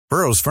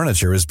Burrow's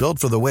furniture is built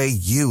for the way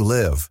you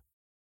live.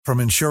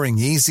 From ensuring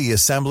easy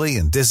assembly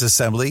and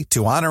disassembly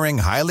to honoring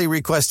highly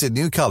requested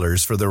new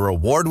colors for their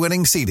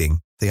award-winning seating,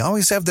 they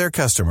always have their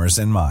customers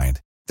in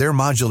mind. Their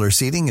modular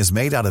seating is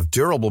made out of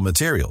durable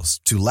materials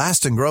to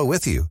last and grow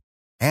with you.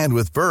 And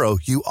with Burrow,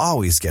 you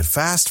always get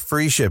fast,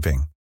 free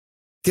shipping.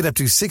 Get up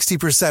to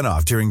 60%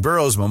 off during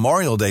Burrow's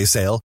Memorial Day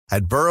sale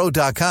at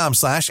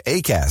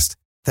burrow.com/ACAST.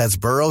 That's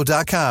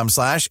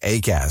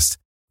burrow.com/ACAST.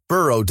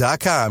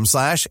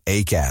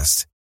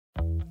 burrow.com/ACAST.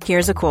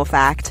 Here's a cool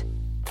fact.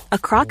 A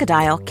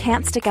crocodile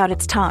can't stick out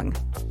its tongue.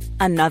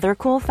 Another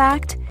cool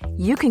fact,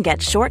 you can get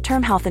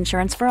short-term health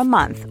insurance for a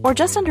month or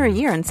just under a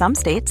year in some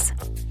states.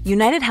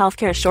 United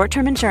Healthcare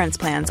short-term insurance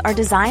plans are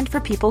designed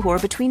for people who are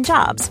between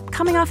jobs,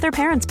 coming off their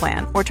parents'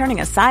 plan, or turning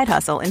a side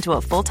hustle into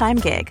a full-time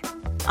gig.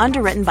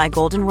 Underwritten by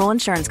Golden Rule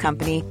Insurance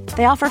Company,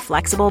 they offer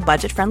flexible,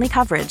 budget-friendly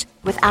coverage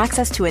with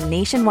access to a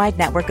nationwide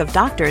network of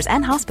doctors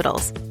and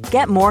hospitals.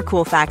 Get more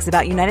cool facts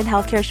about United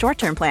Healthcare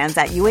short-term plans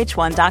at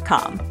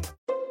uh1.com.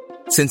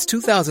 Since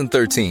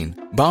 2013,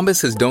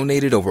 Bombas has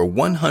donated over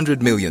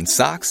 100 million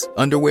socks,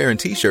 underwear, and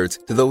T-shirts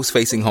to those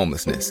facing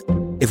homelessness.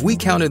 If we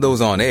counted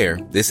those on air,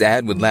 this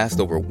ad would last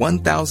over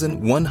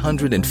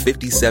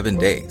 1,157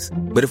 days.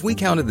 But if we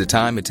counted the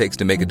time it takes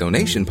to make a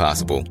donation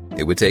possible,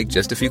 it would take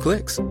just a few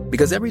clicks.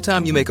 Because every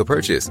time you make a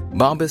purchase,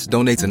 Bombas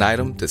donates an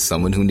item to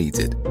someone who needs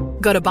it.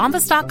 Go to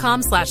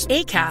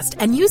bombas.com/ACAST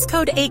and use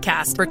code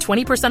ACAST for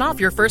 20% off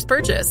your first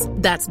purchase.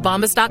 That's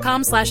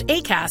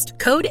bombas.com/ACAST,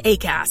 code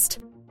ACAST.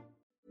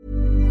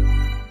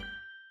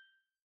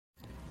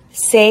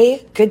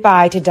 Say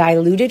goodbye to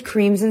diluted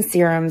creams and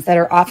serums that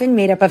are often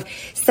made up of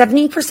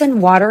 70%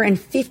 water and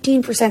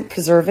 15%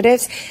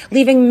 preservatives,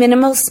 leaving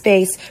minimal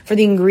space for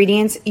the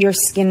ingredients your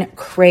skin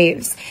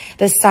craves.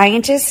 The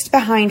scientists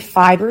behind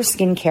Fiber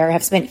Skincare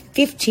have spent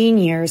 15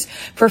 years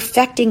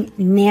perfecting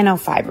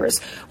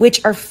nanofibers, which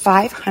are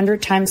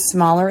 500 times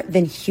smaller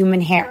than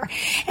human hair.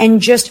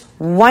 And just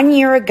 1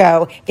 year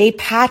ago, they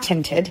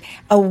patented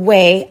a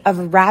way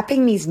of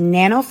wrapping these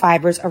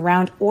nanofibers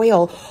around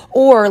oil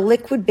or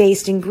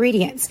liquid-based ingredients.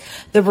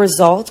 The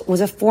result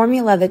was a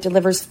formula that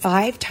delivers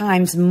 5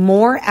 times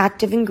more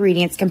active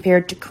ingredients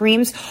compared to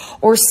creams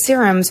or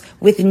serums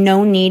with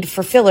no need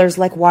for fillers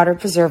like water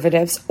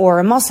preservatives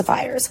or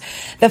emulsifiers.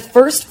 The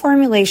first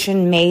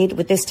formulation made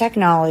with this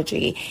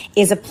technology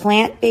is a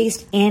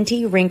plant-based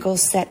anti-wrinkle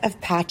set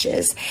of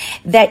patches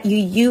that you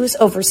use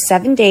over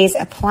 7 days,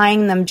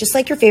 applying them just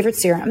like your favorite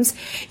serums.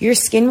 Your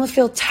skin will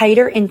feel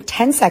tighter in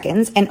 10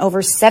 seconds, and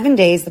over 7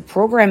 days, the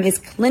program is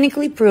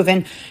clinically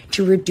proven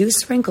to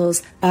reduce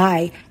wrinkles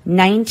by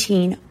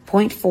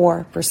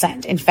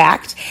 19.4%. In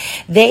fact,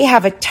 they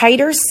have a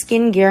tighter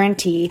skin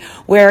guarantee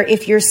where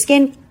if your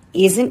skin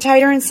isn't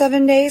tighter in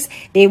 7 days,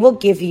 they will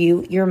give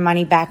you your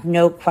money back,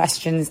 no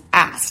questions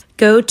asked.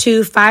 Go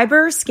to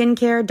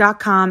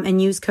fiberskincare.com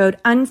and use code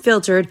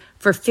UNFILTERED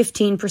for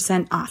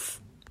 15% off.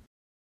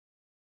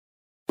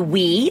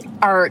 We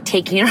are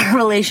taking our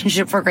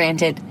relationship for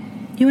granted.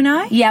 You and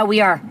I? Yeah,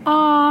 we are.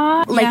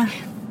 Aww. Like,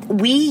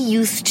 we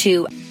used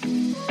to...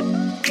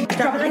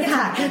 Drop it like it's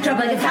hot. Drop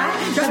it like it's hot.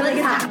 Drop it like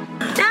it's hot.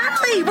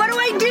 Natalie, what do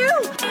I do?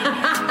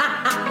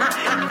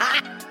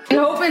 I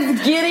hope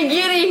it's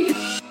giddy.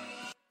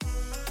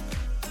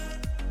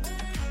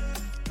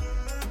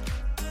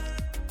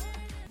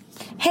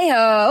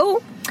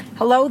 Hey-o.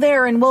 Hello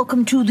there, and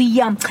welcome to the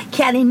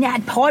Cat and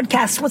Nat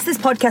podcast. What's this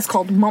podcast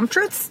called? Mom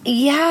Truths?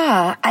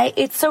 Yeah,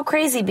 it's so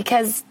crazy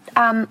because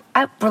we're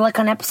like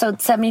on episode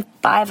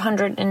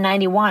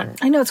 7,591.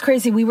 I know, it's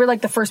crazy. We were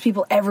like the first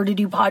people ever to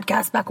do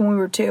podcasts back when we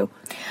were 2.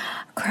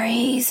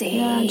 Crazy.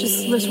 Yeah,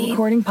 just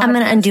recording podcasts. I'm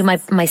going to undo my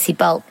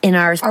seatbelt in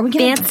our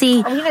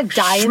fancy, are we gonna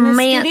die in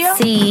this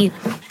studio?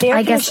 The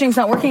air conditioning's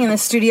not working in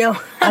this studio.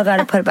 I got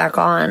to put it back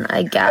on,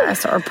 I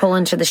guess, or pull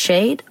into the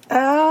shade.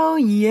 Oh,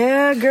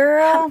 yeah,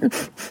 girl.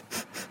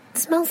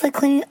 Smells like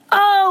cleaning.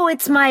 Oh,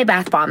 it's my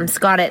bath bombs.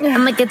 Got it.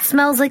 I'm like, it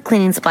smells like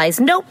cleaning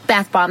supplies. Nope,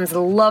 bath bombs.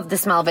 Love the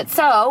smell of it.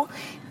 So,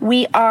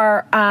 we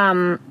are,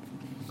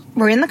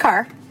 we're in the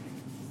car,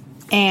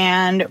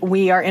 and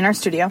we are in our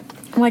studio.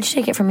 Why'd you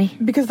take it from me?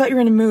 Because I thought you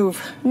were going to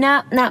move.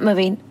 No, not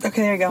moving.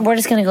 Okay, there you go. We're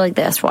just going to go like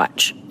this.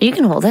 Watch. You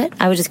can hold it.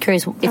 I was just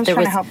curious if there was...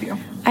 trying to help you.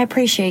 I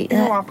appreciate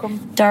You're that.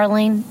 welcome.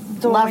 Darling,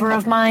 lover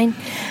of mine.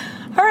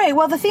 All right,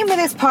 well, the theme of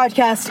this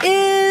podcast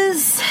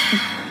is...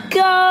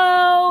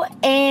 Go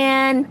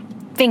and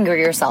finger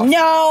yourself.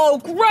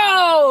 No,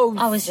 gross!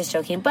 I was just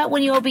joking. But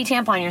when you OB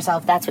tampon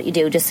yourself, that's what you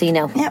do, just so you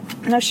know.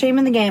 Yep, no shame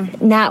in the game.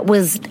 Nat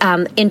was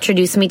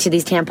introducing me to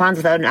these tampons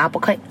without an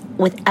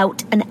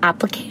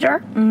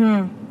applicator.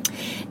 Mm-hmm.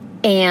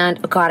 And,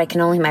 oh God, I can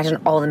only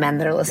imagine all the men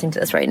that are listening to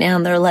this right now,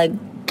 and they're like,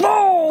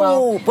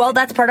 oh! Well,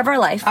 that's part of our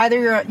life. Either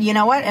you're, you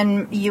know what,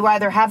 and you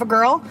either have a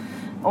girl,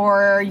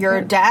 or you're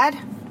a dad,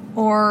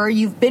 or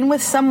you've been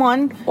with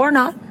someone. Or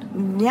not.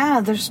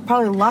 Yeah, there's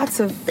probably lots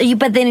of...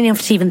 But they didn't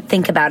have to even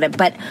think about it.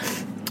 But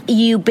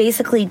you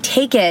basically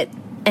take it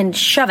and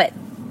shove it.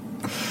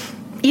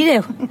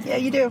 You do. Yeah,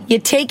 you do. You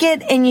take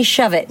it and you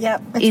shove it. Yeah,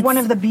 it's one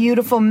of the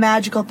beautiful,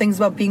 magical things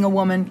about being a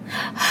woman.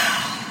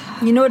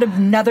 You know what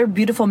another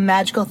beautiful,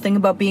 magical thing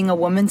about being a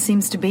woman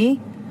seems to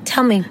be?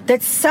 Tell me.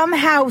 That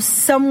somehow,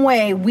 some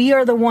way, we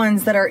are the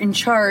ones that are in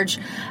charge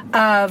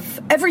of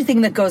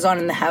everything that goes on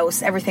in the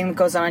house, everything that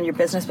goes on in your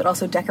business, but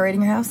also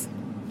decorating your house.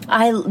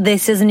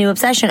 This is a new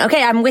obsession.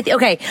 Okay, I'm with you.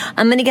 Okay,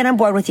 I'm going to get on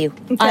board with you.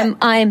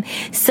 Okay.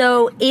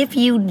 So if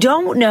you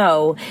don't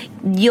know,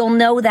 you'll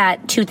know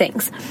that two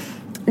things.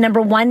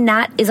 Number one,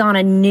 Nat is on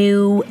a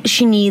new,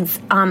 she needs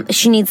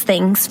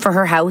things for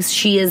her house.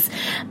 She is,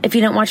 if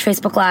you don't watch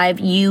Facebook Live,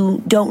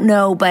 you don't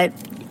know, but,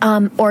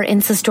 or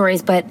Insta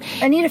stories, but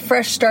I need a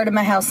fresh start in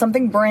my house,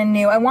 something brand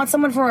new. I want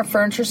someone from a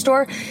furniture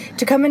store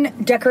to come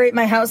and decorate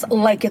my house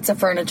like it's a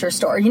furniture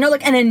store. You know,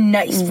 like in a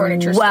nice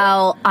furniture store.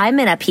 Well, I'm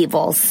in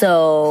upheaval,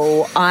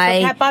 so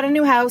Kat bought a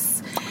new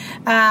house.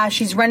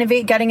 She's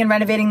gutting and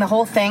renovating the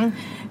whole thing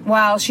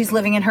while she's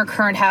living in her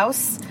current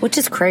house. Which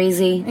is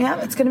crazy.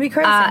 Yeah, it's going to be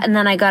crazy. And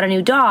then I got a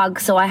new dog,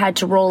 so I had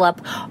to roll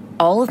up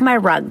all of my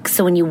rugs.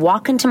 So when you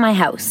walk into my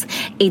house,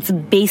 it's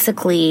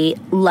basically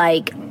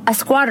like a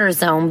squatter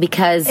zone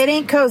because... It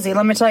ain't cozy,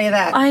 let me tell you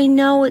that. I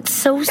know, it's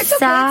so sad. Okay, it's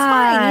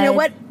fine. You know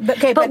what?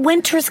 But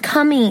winter's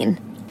coming.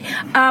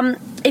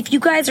 If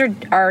you guys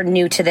are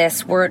new to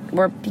this, we're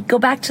go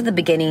back to the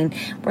beginning.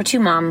 We're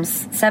two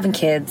moms, 7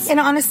 kids. And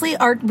honestly,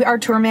 our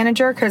tour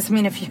manager, because I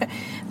mean,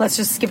 let's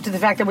just skip to the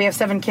fact that we have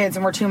 7 kids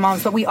and we're 2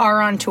 moms, but we are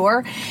on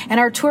tour.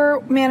 And our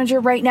tour manager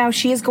right now,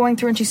 she is going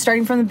through and she's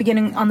starting from the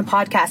beginning on the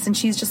podcast, and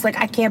she's just like,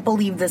 I can't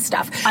believe this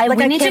stuff.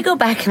 We need to go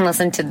back and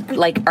listen to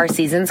like our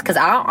seasons because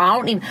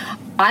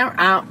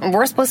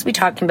we're supposed to be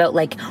talking about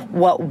like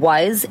what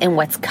was and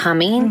what's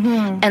coming,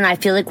 and I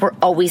feel like we're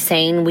always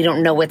saying we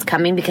don't know what's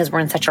coming because we're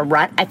in such a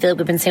rut. I feel like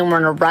we've been saying we're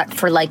in a rut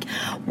for like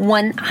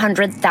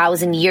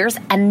 100,000 years,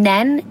 and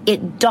then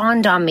it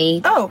dawned on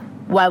me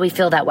why we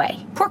feel that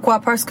way. Pourquoi?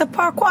 Parce que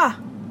pourquoi?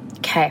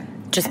 Okay,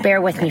 just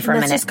bear with me for a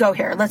minute. Let's just go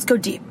here. Let's go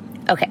deep.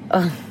 Okay. Do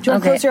you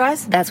want to close your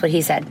eyes? That's what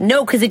he said.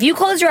 No, because if you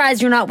close your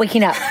eyes, you're not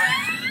waking up.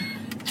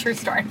 True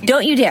story.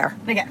 Don't you dare.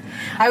 Okay.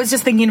 I was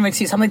just thinking of an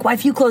excuse. I'm like, why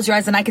if you close your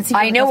eyes, then I can see.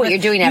 I know what you're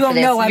doing after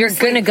this. You're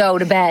going to go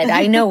to bed.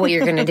 I know what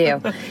you're going to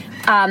do.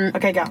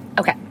 Okay, go.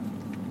 Okay.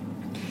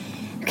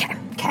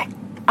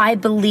 I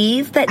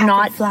believe that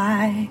can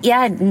fly.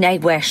 Yeah, I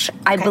wish.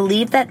 I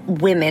believe that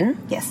women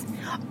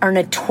are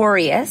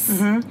notorious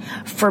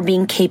for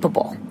being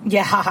capable.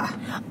 Yeah.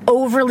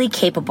 Overly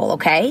capable,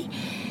 okay?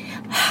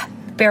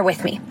 Bear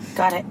with me.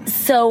 Got it.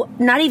 So,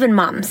 not even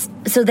moms.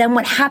 So then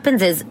what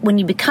happens is when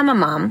you become a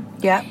mom,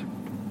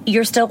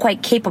 you're still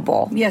quite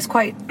capable. Yes,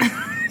 quite.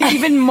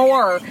 Even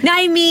more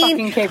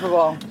fucking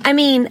capable. I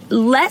mean,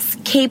 less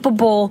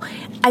capable.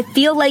 I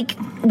feel like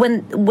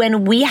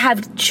when we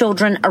have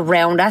children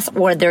around us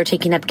or they're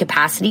taking up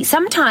capacity,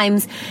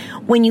 sometimes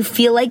when you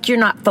feel like you're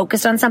not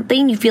focused on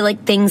something, you feel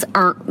like things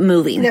aren't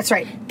moving. That's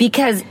right.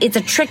 Because it's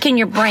a trick in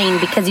your brain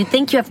because you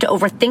think you have to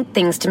overthink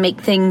things to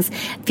make things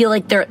feel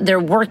like they're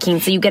working,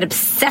 so you get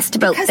obsessed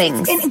about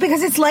things.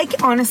 Because it's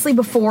like, honestly,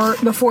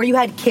 before you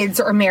had kids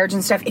or marriage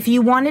and stuff, if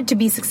you wanted to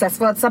be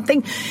successful at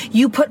something,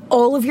 you put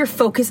all of your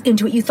focus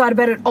into it. You thought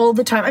about it all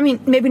the time. I mean,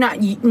 maybe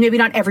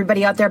not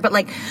everybody out there, but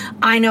like,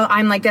 I know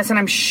I'm like this, and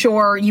I'm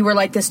sure you were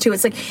like this too.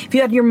 It's like, if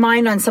you had your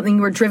mind on something,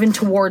 you were driven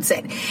towards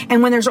it.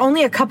 And when there's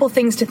only a couple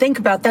things to think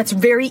about, that's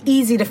very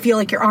easy to feel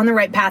like you're on the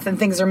right path and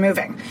things are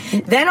moving.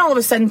 Then all of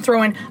a sudden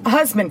throw in a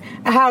husband,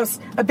 a house,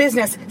 a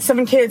business,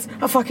 7 kids,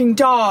 a fucking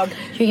dog.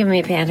 You're giving me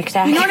a panic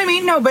attack. You know what I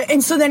mean? No,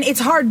 and so then it's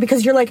hard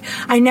because you're like,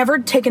 I never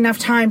take enough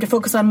time to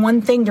focus on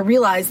one thing to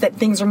realize that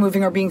things are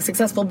moving or being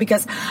successful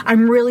because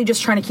I'm really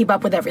just trying to keep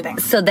up with everything.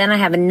 So then I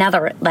have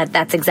another,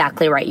 that's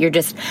exactly right.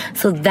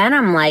 So then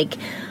I'm like,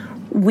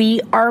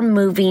 we are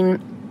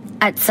moving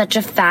at such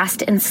a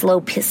fast and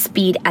slow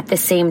speed at the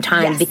same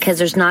time because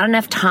there's not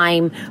enough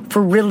time for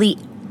really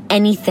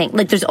anything.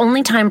 Like, there's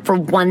only time for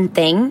one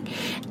thing,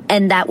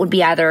 and that would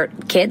be either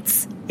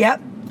kids,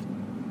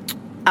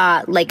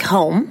 like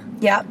home,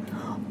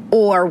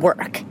 or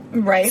work.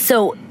 Right.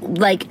 So,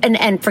 like,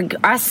 and for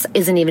us,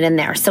 isn't even in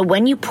there. So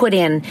when you put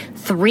in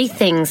 3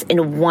 things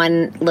in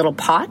one little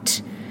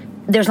pot,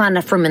 there's not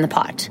enough room in the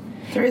pot.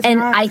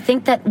 And I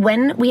think that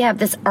when we have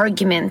this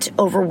argument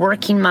over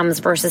working moms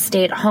versus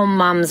stay-at-home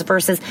moms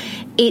versus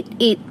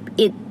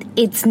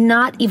it's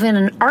not even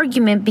an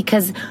argument,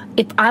 because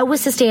if I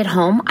was to stay at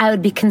home, I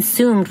would be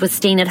consumed with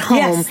staying at home.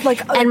 Yes,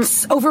 like and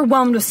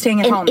overwhelmed with staying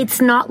at home. It's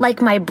not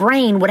like my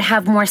brain would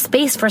have more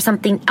space for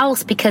something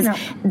else because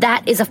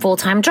that is a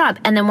full-time job.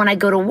 And then when I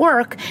go to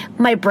work,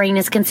 my brain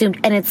is consumed.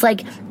 And it's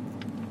like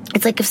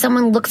if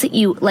someone looks at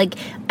you, like,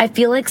 I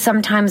feel like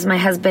sometimes my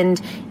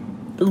husband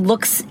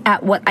looks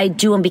at what I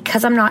do, and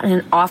because I'm not in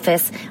an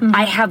office,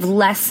 I have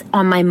less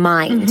on my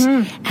mind.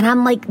 And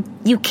I'm like,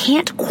 you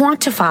can't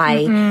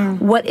quantify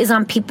what is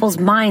on people's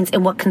minds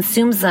and what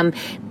consumes them,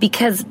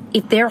 because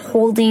if they're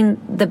holding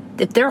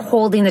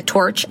the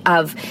torch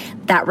of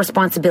that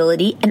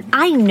responsibility, and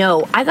I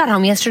know I got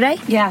home yesterday.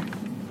 Yeah.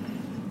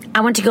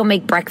 I went to go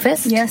make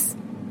breakfast. Yes.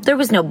 There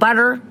was no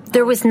butter.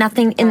 There was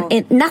nothing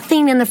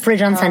nothing in the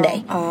fridge on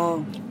Sunday.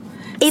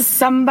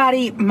 If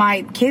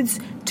my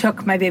kids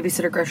took my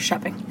babysitter grocery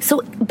shopping.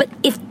 So, but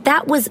if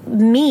that was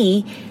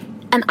me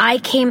and I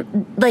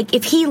came, like,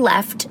 if he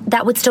left,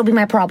 that would still be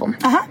my problem.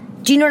 Uh-huh.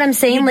 Do you know what I'm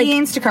saying? You'd like be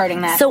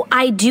Instacarting that. So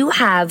I do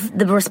have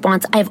the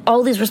response. I have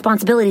all these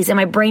responsibilities, and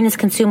my brain is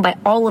consumed by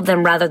all of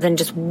them rather than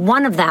just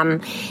one of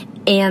them.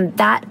 And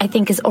that, I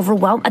think, is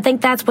overwhelming. I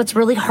think that's what's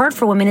really hard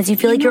for women is you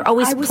feel like you're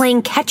always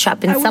playing catch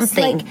up in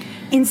something. Like,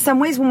 in some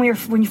ways, when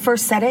you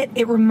first said it,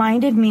 it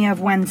reminded me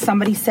of when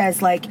somebody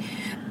says, like,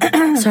 sorry,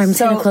 I'm just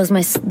going to close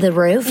the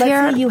roof here.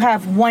 Let's say you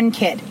have one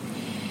kid,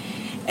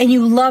 and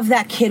you love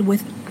that kid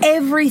with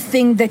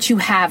everything that you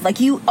have. Like,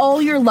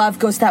 all your love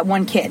goes to that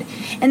one kid.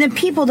 And then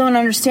people don't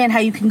understand how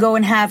you can go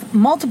and have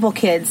multiple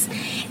kids.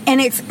 And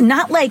it's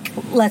not like,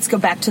 let's go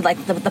back to,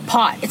 like, the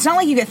pot. It's not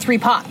like you get 3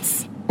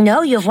 pots.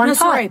 No, you have one pot.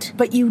 Sorry,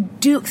 but you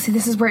do. See,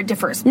 this is where it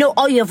differs. No,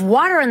 you have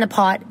water in the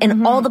pot,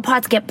 and all the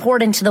pots get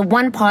poured into the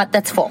one pot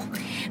that's full.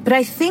 But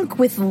I think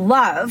with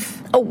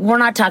love... Oh, we're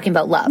not talking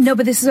about love. No,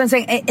 but this is what I'm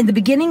saying. In the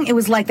beginning, it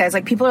was like that. It's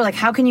like people are like,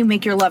 how can you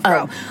make your love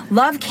grow?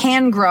 Love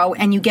can grow,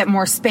 and you get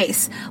more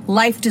space.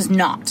 Life does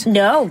not.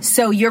 No.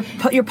 So your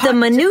pot... The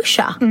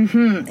minutia.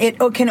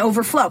 It can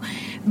overflow.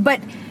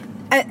 But...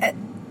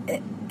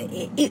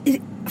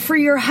 for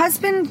your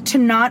husband to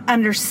not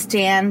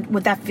understand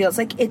what that feels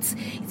like, it's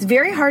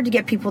very hard to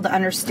get people to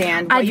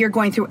understand what you're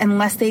going through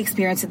unless they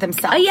experience it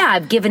themselves. Yeah,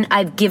 I've given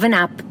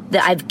up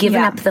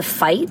the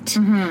fight.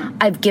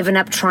 I've given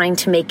up trying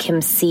to make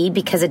him see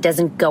because it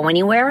doesn't go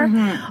anywhere.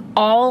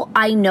 All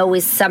I know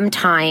is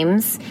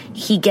sometimes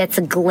he gets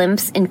a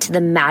glimpse into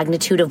the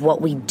magnitude of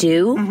what we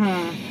do.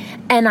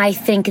 And I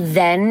think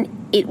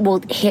then it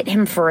will hit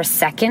him for a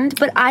second,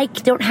 but I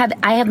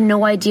have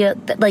no idea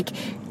that, like,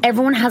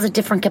 everyone has a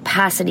different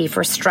capacity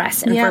for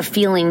stress and for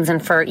feelings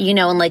and for,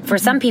 and like for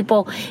some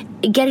people,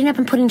 getting up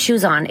and putting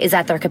shoes on is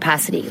at their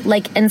capacity.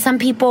 Like, and some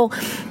people,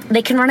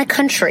 they can run a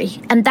country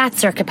and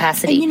that's their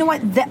capacity. And you know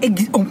what?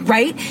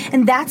 Right?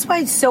 And that's why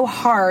it's so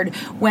hard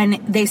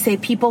when they say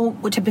people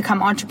to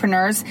become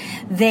entrepreneurs,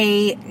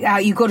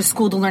 you go to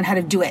school to learn how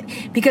to do it.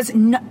 Because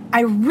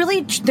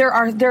there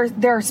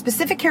are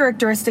specific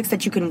characteristics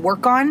that you can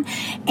work on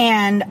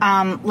and,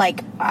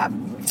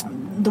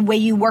 the way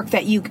you work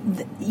that you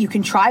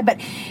can try, but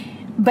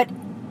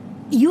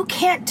you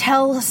can't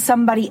tell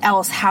somebody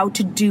else how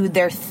to do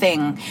their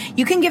thing.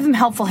 You can give them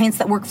helpful hints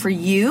that work for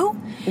you.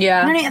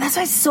 Yeah. And that's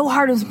why it's so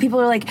hard when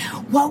people are like,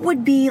 what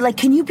would be, like,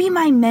 can you be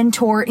my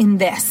mentor in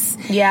this?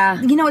 Yeah.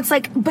 It's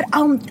like, but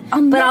I'll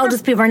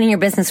just be running your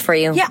business for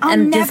you. Yeah,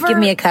 just give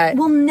me a cut.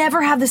 We'll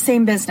never have the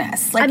same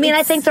business. Like,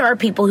 I think there are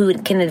people who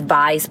can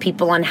advise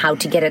people on how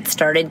to get it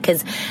started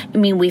because,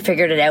 we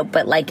figured it out,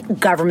 but like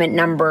government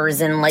numbers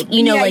and like,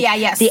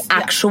 the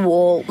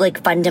actual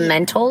like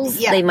fundamentals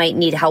they might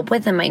need help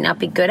with and might not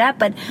be good at,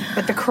 but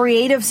the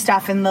creative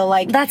stuff and the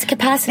like. That's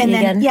capacity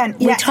again.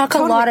 We talk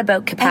totally. A lot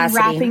about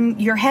capacity. And wrapping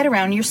your head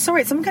around. You're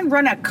sorry, someone can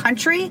run a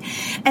country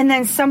and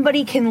then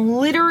somebody can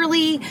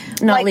literally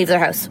not leave their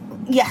house.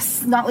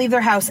 Yes, not leave their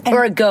house.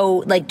 Or go,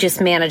 like, just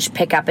manage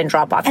pick up and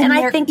drop off. And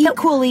I think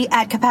equally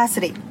at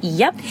capacity.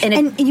 Yep.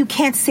 And you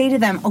can't say to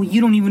them, oh,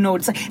 you don't even know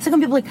what it's like. It's like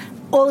when people are like,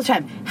 all the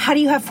time, how do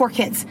you have 4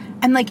 kids?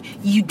 I'm like,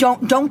 you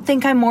don't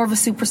think I'm more of a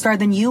superstar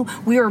than you.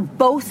 We are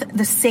both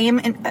the same,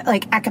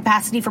 at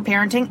capacity for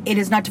parenting. It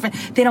is not different.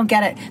 They don't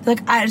get it. They're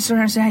like, I just don't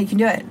understand how you can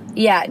do it.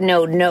 Yeah,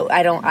 no,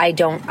 I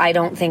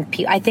don't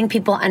think I think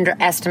people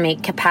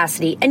underestimate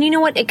capacity. And you know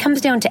what? It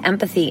comes down to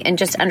empathy and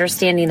just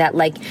understanding that,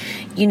 like,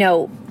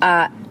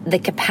 the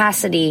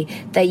capacity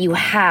that you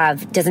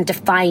have doesn't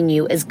define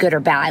you as good or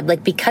bad.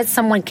 Like, because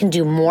someone can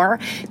do more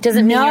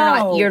doesn't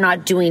mean you're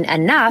not doing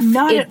enough.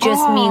 It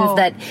just means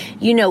that,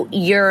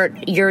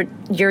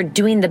 you're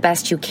doing the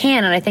best you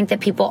can. And I think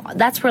that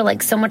that's where,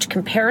 like, so much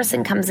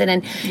comparison comes in.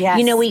 And,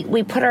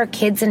 we put our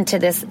kids into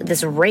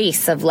this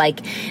race of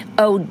like,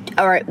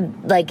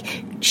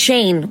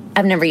 Shane,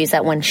 I've never used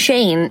that one.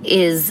 Shane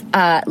is,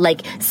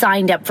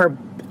 signed up for,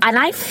 and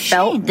I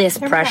felt this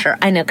pressure.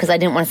 I know, because I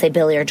didn't want to say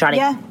Billy or Johnny.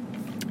 Yeah.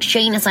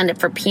 Shane is signed up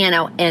for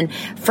piano and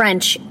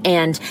French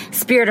and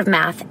Spirit of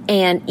Math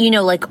and,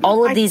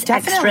 all of these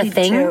extra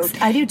things.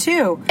 I do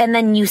too. And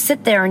then you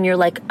sit there and you're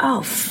like,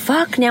 oh,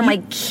 fuck, now my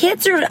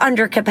kids are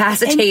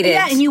undercapacitated.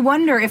 And you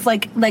wonder if,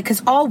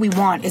 because all we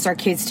want is our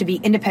kids to be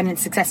independent,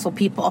 successful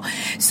people.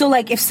 So,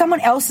 like, if someone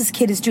else's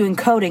kid is doing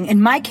coding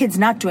and my kid's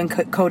not doing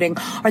coding,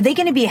 are they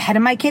going to be ahead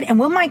of my kid? And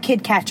will my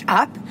kid catch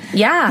up?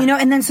 Yeah.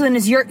 And then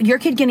is your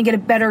kid going to get a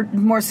better,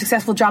 more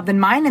successful job than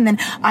mine? And then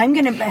I'm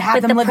going to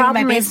have them living in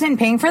my basement and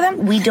paying for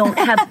them? We don't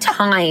have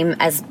time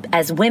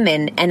as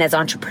women and as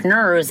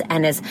entrepreneurs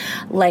and as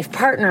life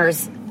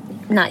partners,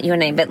 not you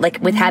and I, but like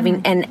with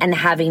having and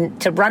having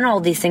to run all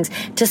these things,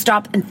 to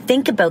stop and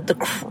think about the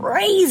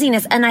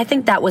craziness. And I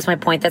think that was my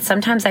point, that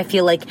sometimes I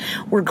feel like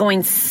we're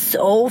going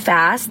so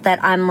fast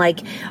that I'm like,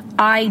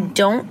 I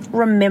don't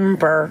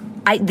remember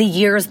the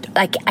years.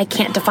 I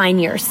can't define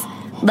years.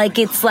 Like,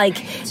 it's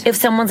like, if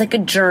someone's like a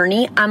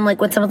journey, I'm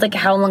like, when someone's like,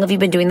 how long have you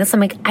been doing this? I'm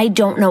like, I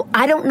don't know.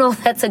 I don't know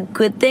if that's a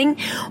good thing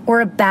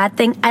or a bad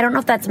thing. I don't know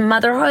if that's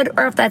motherhood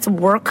or if that's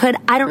workhood.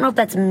 I don't know if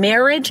that's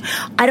marriage.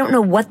 I don't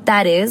know what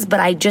that is, but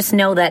I just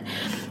know that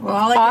well,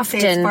 all I can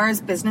say as far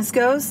as business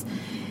goes,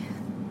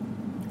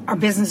 our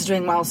business is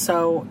doing well,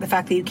 so the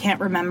fact that you can't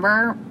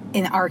remember,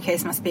 in our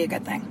case, must be a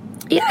good thing.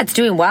 Yeah, it's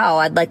doing well.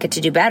 I'd like it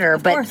to do better,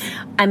 of but course.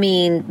 I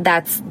mean,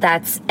 that's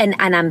and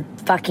I'm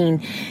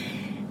fucking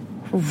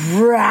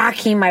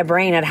racking my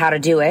brain at how to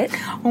do it.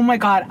 Oh my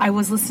God, I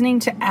was listening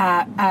to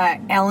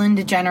Ellen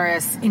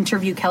DeGeneres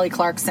interview Kelly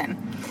Clarkson,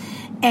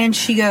 and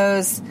she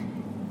goes,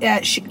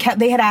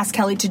 they had asked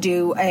Kelly to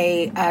do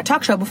a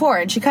talk show before,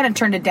 and she kind of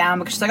turned it down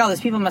because she's like, oh,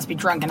 these people must be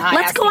drunk and high.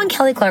 Let's go on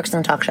Kelly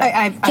Clarkson talk show.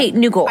 Kate,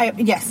 new goal.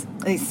 Yes.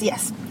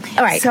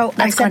 All right, so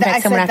let's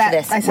contact someone after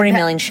this. We're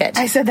emailing shit.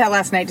 I said that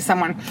last night to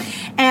someone,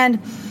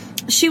 and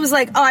she was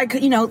like, oh,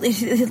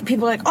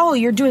 people are like, oh,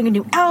 you're doing a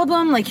new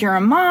album, like, you're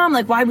a mom,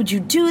 like, why would you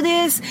do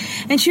this?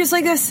 And she was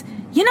like this,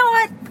 you know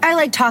what? I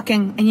like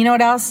talking, and you know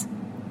what else?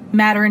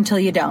 Matter until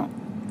you don't.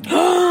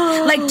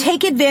 Like,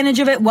 take advantage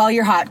of it while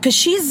you're hot, because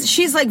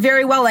she's like,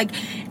 very well, like,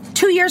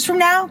 2 years from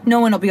now, no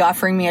one will be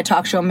offering me a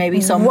talk show, maybe,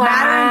 so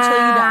matter until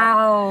you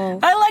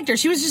don't. I liked her.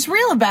 She was just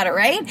real about it,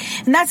 right?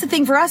 And that's the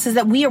thing for us, is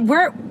that we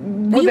better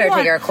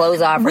take our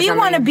clothes off or we something.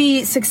 want to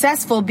be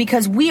successful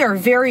because we are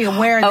very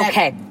aware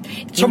that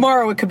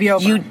tomorrow it could be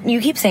over.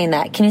 You keep saying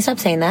that. Can you stop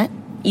saying that?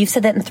 You've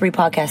said that in 3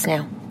 podcasts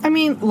now. I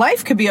mean,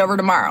 life could be over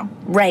tomorrow.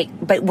 Right,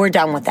 but we're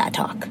done with that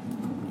talk.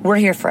 We're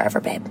here forever,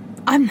 babe.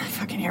 I'm not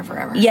fucking here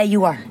forever. Yeah,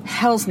 you are.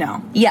 Hells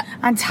no. Yeah.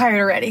 I'm tired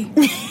already.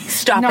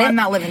 Stop it. No, I'm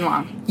not living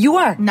long. You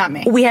are. Not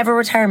me. We have a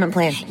retirement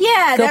plan.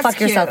 Yeah, Go that's fuck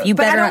cute. yourself. You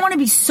but better. I don't want to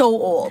be so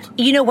old.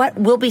 You know what?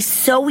 We'll be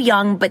so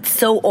young, but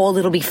so old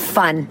it'll be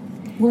fun.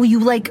 Will you,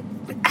 like,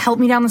 help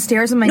me down the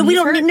stairs in my No, we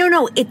knees don't. hurt?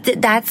 No.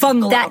 That's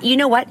Bungalow. that. You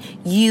know what?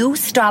 You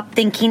stop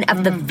thinking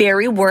of the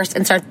very worst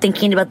and start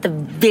thinking about the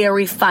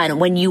very fun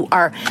when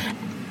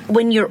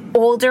you're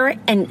older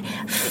and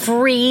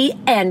free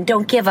and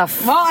don't give a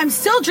Well, I'm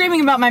still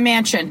dreaming about my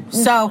mansion,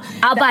 so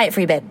I'll buy it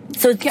for you, babe.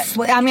 So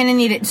I'm going to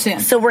need it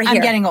soon. So we're here.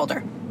 I'm getting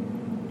older.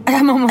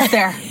 I'm almost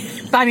there.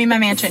 Buy me my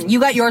mansion. You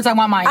got yours, I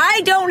want mine.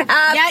 I don't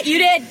have. Yeah, you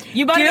did.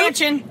 You bought a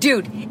mansion.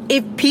 Dude,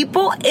 if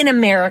people in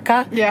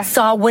America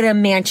saw what a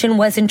mansion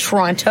was in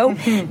Toronto,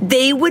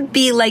 they would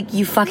be like,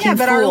 you fucking fools.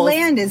 Yeah, but our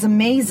land is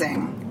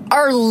amazing.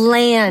 Our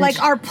land.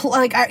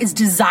 Is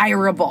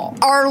desirable.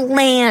 Our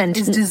land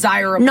is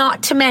desirable.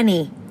 Not to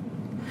many.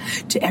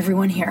 To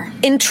everyone here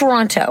in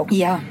Toronto,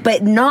 yeah,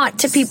 but not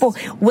to people.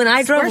 When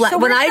I drove,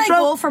 when I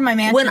drove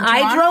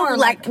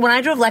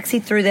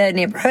Lexi through the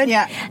neighborhood,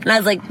 and I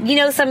was like,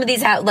 some of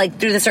these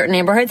through the certain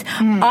neighborhoods,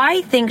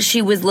 I think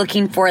she was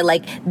looking for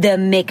like the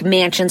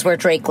McMansions where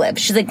Drake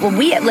lives. She's like, well,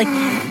 we have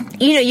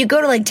you go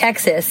to like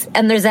Texas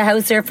and there's a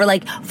house there for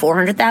like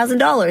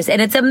 $400,000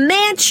 and it's a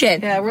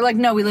mansion. Yeah, we're like,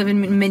 no, we live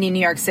in mini New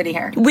York City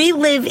here. We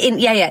live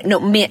in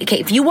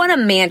okay. If you want a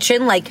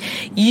mansion, I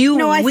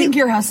think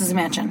your house is a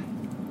mansion.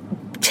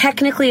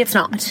 Technically, it's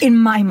not. In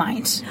my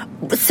mind.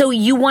 So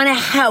you want a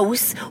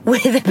house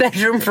with a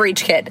bedroom for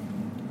each kid.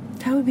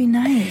 That would be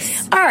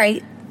nice. All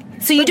right.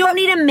 So you don't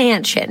need a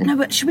mansion. No,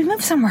 but should we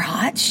move somewhere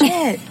hot?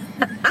 Shit.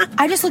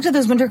 I just looked at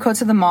those winter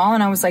coats at the mall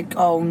and I was like,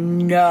 oh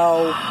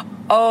no.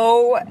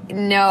 Oh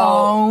no.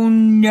 Oh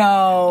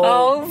no.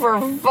 Oh, for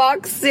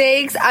fuck's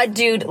sakes.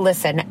 Dude,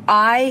 listen,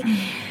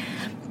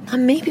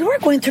 maybe we're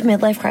going through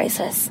midlife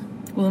crisis.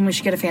 Well, then we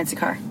should get a fancy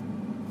car.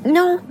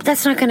 No,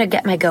 that's not going to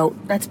get my goat.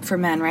 That's for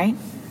men, right?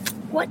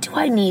 What do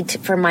I need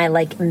for my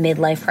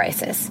midlife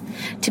crisis?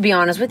 To be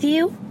honest with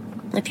you,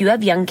 if you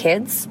have young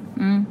kids,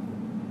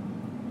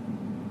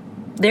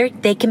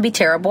 they can be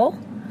terrible,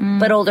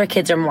 but older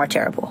kids are more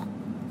terrible.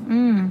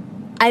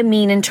 I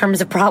mean, in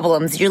terms of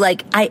problems, you're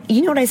like,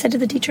 you know what I said to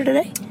the teacher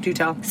today? Do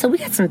tell. So we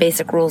got some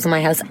basic rules in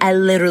my house. I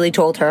literally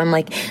told her, I'm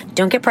like,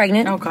 don't get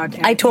pregnant. Oh, God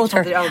damn it. I told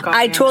her.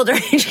 I told her.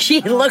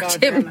 She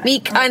looked at me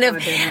kind of.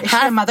 Is she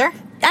a mother?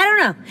 I don't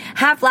know,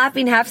 half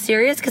laughing, half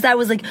serious, because I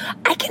was like,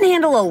 I can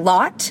handle a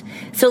lot,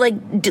 so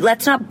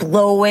let's not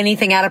blow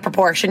anything out of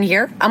proportion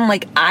here. I'm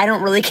like, I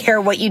don't really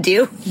care what you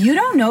do. You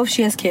don't know if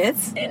she has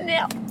kids?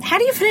 No. How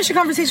do you finish a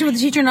conversation with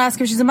the teacher and ask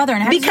if she's a mother?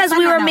 And because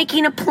we were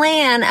making a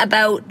plan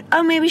about,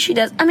 maybe she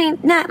does. I mean,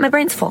 my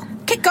brain's full.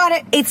 Okay, got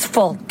it. It's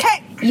full.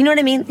 Okay. You know what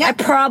I mean?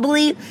 Yep.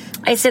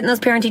 I sit in those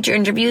parent-teacher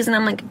interviews, and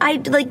I'm like,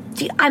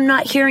 I'm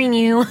not hearing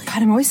you.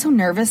 God, I'm always so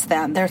nervous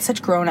then. They're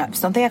such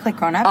grown-ups. Don't they act like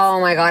grown-ups? Oh,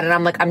 my God. And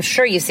I'm like, I'm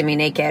sure you see me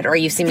naked, or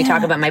you see me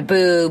talk about my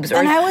boobs.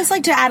 And I always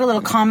like to add a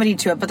little comedy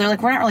to it, but they're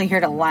like, we're not really here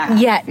to laugh.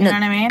 Yeah. You know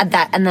what I mean?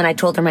 And then I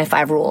told her my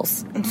 5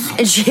 rules.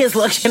 And she has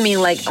looked at me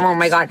like, oh,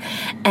 my God.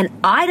 And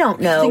I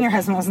don't know. I think your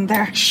husband wasn't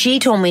there. She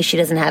told me she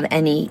doesn't have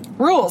any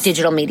rules.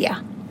 Digital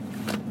media.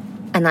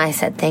 And I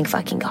said, thank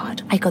fucking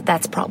God. I go,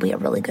 that's probably a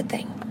really good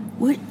thing.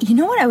 You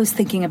know what I was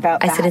thinking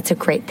about? I said it's a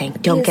great thing.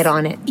 Don't get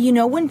on it. You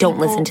know when don't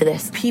listen to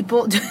this.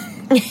 People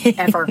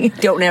ever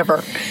don't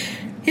ever.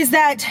 Is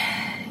that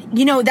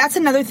that's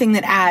another thing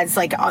that adds,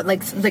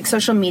 like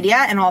social media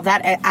and all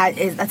that.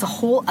 That's a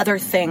whole other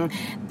thing.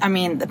 I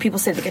mean, the people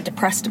say they get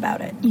depressed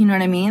about it. You know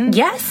what I mean?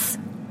 Yes.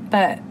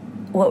 But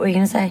what were you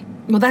going to say?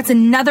 Well, that's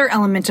another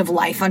element of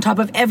life on top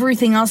of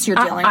everything else you're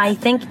dealing with. I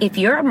think if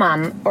you're a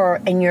mom or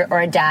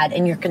a dad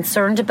and you're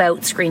concerned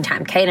about screen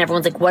time, okay, and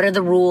everyone's like, what are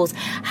the rules?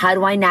 How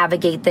do I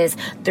navigate this?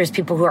 There's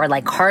people who are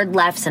like hard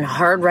lefts and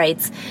hard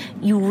rights.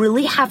 You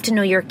really have to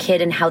know your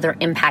kid and how they're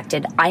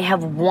impacted. I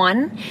have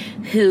one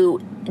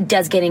who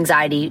does get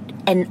anxiety,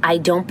 and I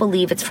don't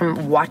believe it's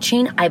from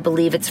watching. I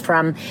believe it's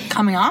from...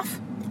 Coming off?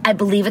 I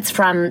believe it's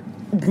from...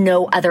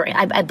 no other.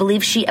 I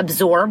believe she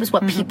absorbs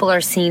what people are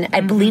seeing.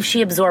 I believe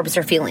she absorbs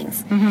her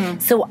feelings.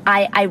 So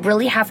I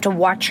really have to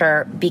watch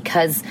her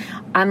because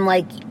I'm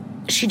like,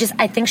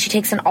 I think she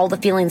takes in all the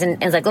feelings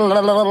and is like,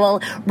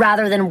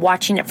 rather than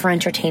watching it for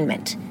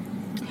entertainment.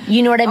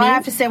 You know what I mean? I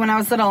have to say, when I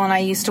was little and I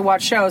used to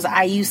watch shows, and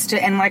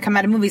when I come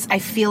out of movies, I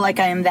feel like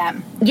I am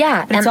them.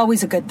 Yeah. But it's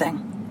always a good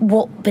thing.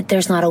 Well, but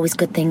there's not always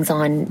good things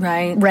on.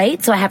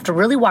 Right? So I have to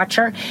really watch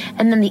her.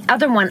 And then the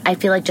other one, I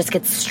feel like just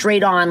gets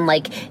straight on,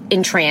 like,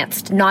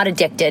 entranced, not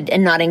addicted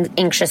and not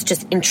anxious,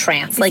 just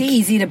entranced. Is he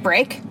easy to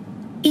break?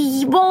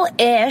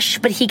 Well-ish,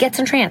 but he gets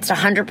entranced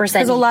 100%.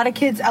 Because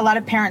a lot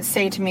of parents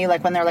say to me,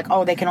 like, when they're like,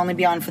 oh, they can only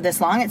be on for this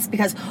long, it's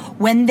because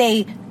when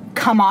they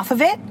come off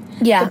of it,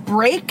 the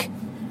break...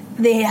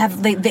 They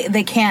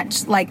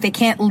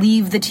can't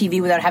leave the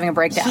TV without having a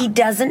breakdown. He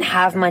doesn't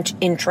have much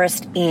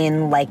interest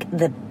in like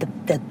the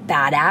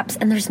bad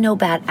apps, and there's no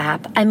bad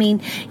app. I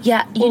mean, you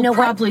know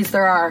what? Probablys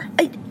there are.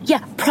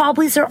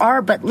 Probablys there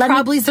are, but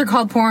probablys they're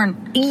called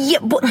porn. Yeah,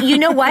 but you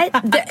know what?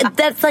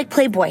 That's like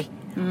Playboy.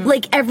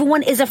 Like,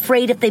 everyone is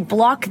afraid if they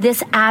block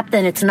this app,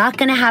 then it's not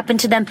going to happen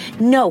to them.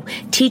 No.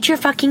 Teach your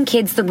fucking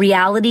kids the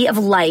reality of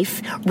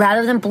life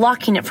rather than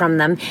blocking it from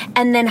them.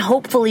 And then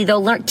hopefully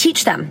they'll learn.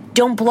 Teach them.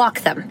 Don't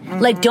block them.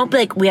 Like, don't be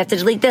like, we have to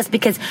delete this,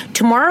 because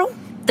tomorrow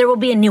there will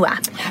be a new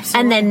app. Absolutely.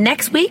 And then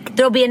next week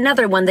there will be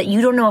another one that you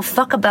don't know a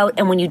fuck about.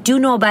 And when you do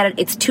know about it,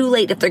 it's too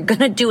late. If they're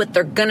going to do it,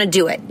 they're going to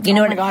do it. You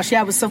know what? Oh my gosh.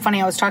 Yeah, it was so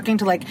funny. I was talking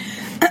to like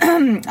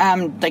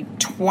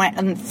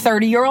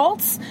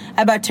 30-year-olds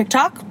about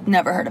TikTok.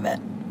 Never heard of it.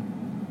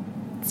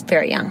 It's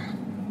very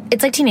young.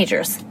 It's like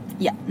teenagers.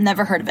 Yeah,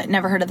 never heard of it.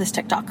 Never heard of this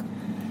TikTok.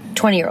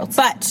 20-year-olds.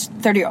 But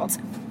 30-year-olds.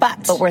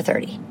 But we're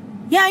 30.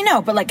 Yeah, I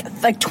know, but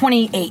like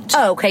 28.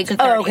 Oh, okay.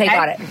 30,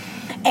 got it.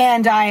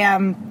 And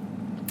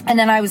and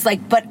then I was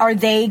like, but are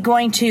they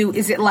going to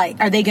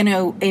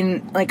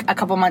in like a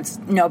couple months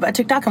know about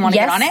TikTok and want to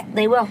get on it?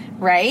 They will.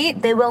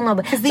 Right? They will know.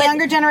 Because the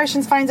younger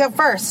generations finds out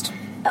first.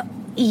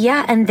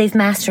 Yeah, and they've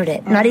mastered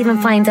it. Not even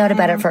finds out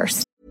about it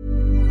first.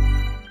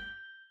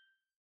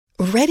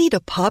 Ready to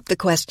pop the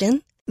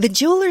question? The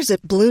jewelers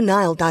at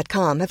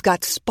BlueNile.com have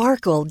got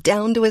sparkle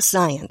down to a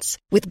science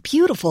with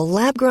beautiful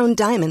lab-grown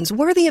diamonds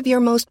worthy of your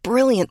most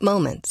brilliant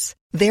moments.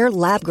 Their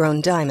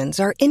lab-grown diamonds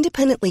are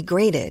independently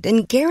graded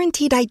and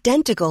guaranteed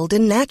identical to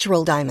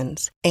natural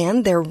diamonds,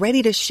 and they're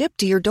ready to ship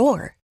to your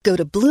door. Go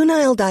to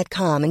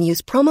BlueNile.com and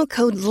use promo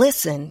code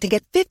LISTEN to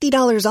get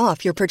 $50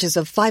 off your purchase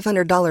of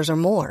 $500 or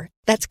more.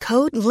 That's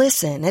code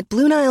LISTEN at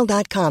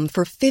BlueNile.com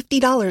for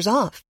 $50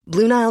 off.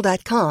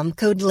 BlueNile.com,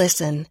 code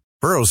LISTEN.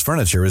 Burrow's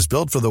furniture is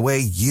built for the way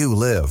you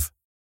live.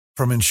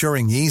 From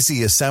ensuring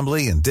easy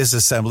assembly and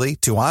disassembly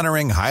to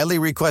honoring highly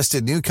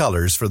requested new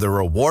colors for their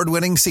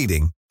award-winning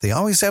seating, they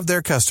always have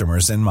their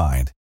customers in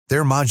mind.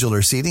 Their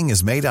modular seating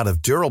is made out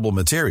of durable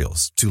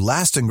materials to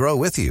last and grow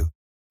with you.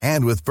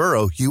 And with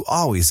Burrow, you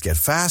always get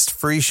fast,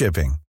 free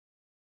shipping.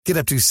 Get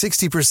up to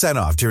 60%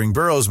 off during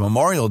Burrow's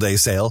Memorial Day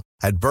sale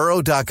at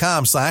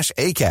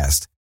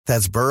burrow.com/ACAST.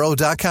 That's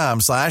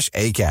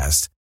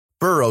burrow.com/ACAST.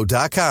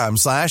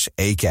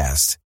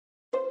 burrow.com/ACAST.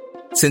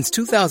 Since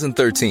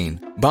 2013,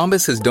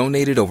 Bombas has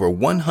donated over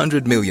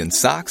 100 million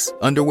socks,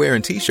 underwear,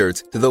 and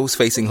T-shirts to those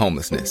facing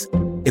homelessness.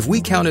 If we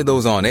counted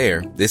those on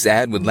air, this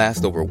ad would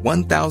last over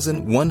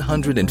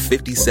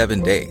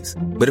 1,157 days.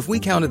 But if we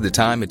counted the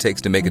time it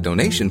takes to make a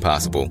donation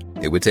possible,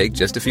 it would take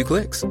just a few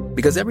clicks.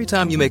 Because every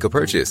time you make a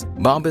purchase,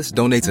 Bombas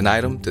donates an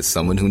item to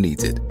someone who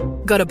needs it.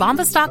 Go to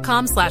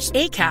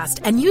bombas.com/ACAST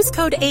and use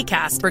code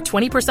ACAST for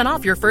 20%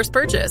 off your first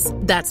purchase.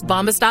 That's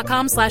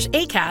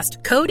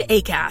bombas.com/ACAST, code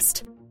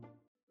ACAST.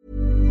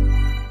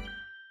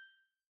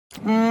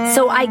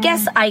 So I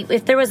guess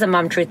if there was a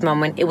mom truth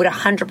moment, it would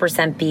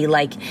 100% be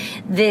like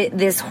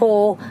this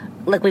whole,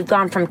 like, we've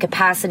gone from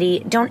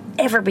capacity. Don't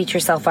ever beat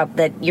yourself up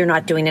that you're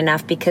not doing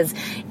enough, because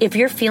if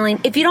you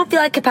don't feel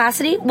like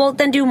capacity, well,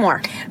 then do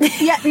more.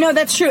 Yeah, no,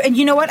 that's true. And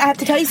you know what? I have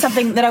to tell you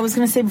something that I was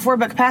going to say before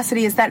about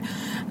capacity is that,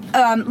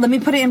 let me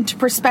put it into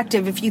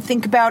perspective. If you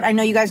think about, I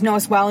know you guys know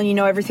us well and you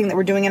know everything that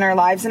we're doing in our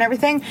lives and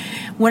everything.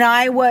 When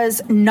I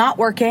was not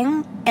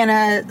working and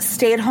a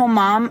stay-at-home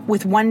mom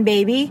with one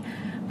baby,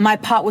 my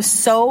pot was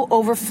so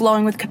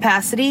overflowing with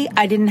capacity,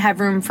 I didn't have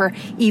room for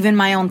even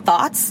my own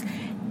thoughts.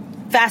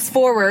 Fast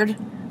forward,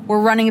 we're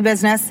running a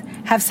business,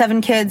 have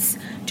 7 kids,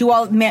 do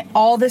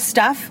all this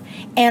stuff,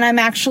 and I'm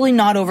actually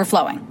not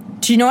overflowing.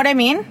 Do you know what I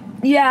mean?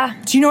 Yeah.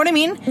 Do you know what I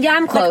mean? Yeah,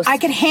 I'm close. Like, I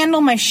could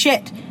handle my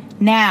shit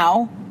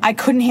now I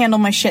couldn't handle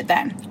my shit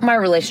then. My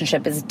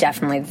relationship is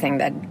definitely the thing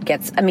that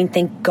gets... I mean,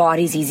 thank God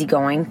he's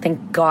easygoing.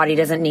 Thank God he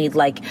doesn't need,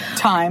 like...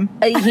 Time.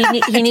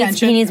 He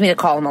needs me to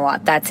call him a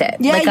lot. That's it.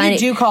 Yeah, like, you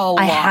do call a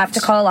lot. I have to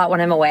call a lot when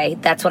I'm away.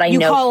 That's what I know. You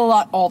call a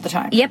lot all the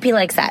time. Yep, he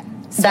likes that.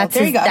 So,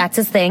 there you go. That's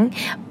his thing.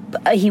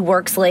 He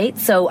works late,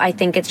 so I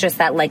think it's just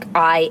that, like,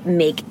 I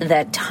make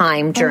the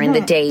time during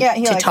the day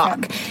to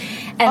talk. That.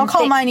 And I'll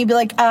call mine and he'd be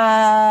like,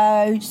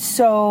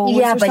 so...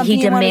 Yeah, but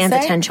he demands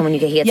attention when he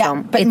gets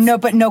home.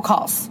 But no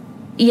calls.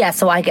 Yeah,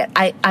 so I get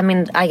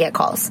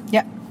calls.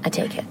 Yeah. I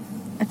take it.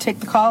 I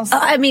take the calls.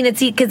 I mean, it's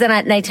because then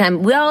at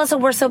nighttime,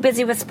 we're so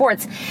busy with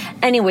sports.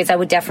 Anyways, I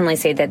would definitely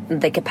say that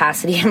the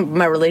capacity of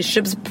my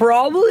relationship's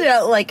probably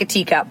like a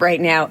teacup right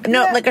now.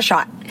 No, like a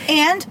shot.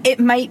 And it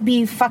might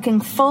be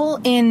fucking full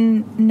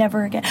in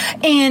never again.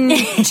 In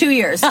 2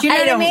 years. Do you know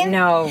what I mean?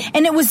 No.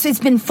 And it's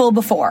been full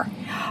before.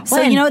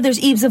 So, there's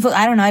eaves of...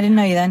 I don't know. I didn't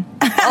know you then.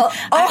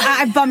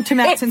 I bumped him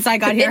out since I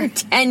got here. In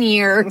 10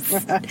 years.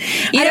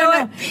 You know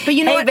what? But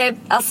you know what? Babe,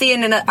 I'll see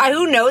you in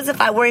who knows if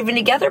I were even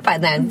together by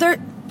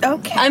then.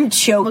 Okay. I'm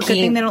joking. Well, good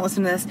thing they don't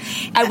listen to this.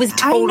 I was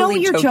totally I know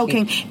you're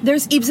joking.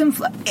 There's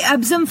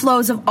ebbs and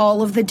flows of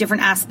all of the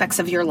different aspects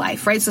of your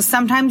life, right? So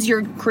sometimes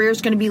your career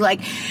is going to be like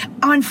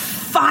on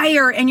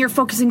fire and you're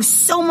focusing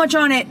so much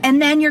on it.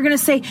 And then you're going to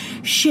say,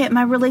 shit,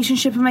 my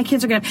relationship with my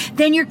kids are going to...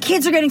 Then your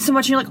kids are getting so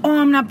much and you're like, oh,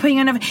 I'm not putting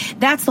enough...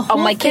 That's the whole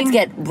thing. Oh, my kids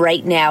get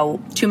right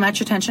now... Too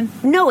much attention?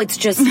 No, it's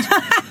just...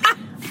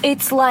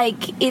 it's like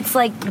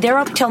they're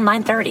up till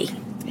 9:30.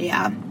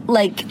 Yeah.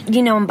 Like,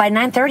 and by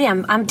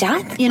 9:30, I'm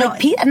done.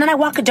 And then I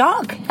walk a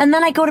dog. And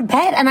then I go to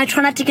bed. And I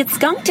try not to get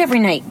skunked every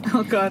night.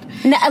 Oh, God.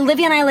 And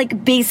Olivia and I,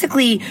 like,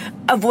 basically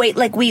avoid...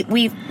 Like, we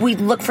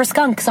look for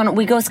skunks.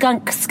 We go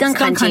skunk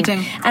hunting.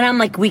 And I'm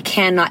like, we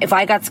cannot... If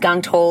I got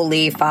skunked,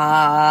 holy fuck.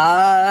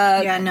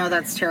 Yeah, no,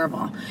 that's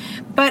terrible.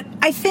 But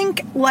I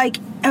think, like...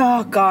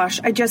 Oh, gosh.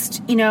 I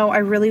just... I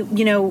really...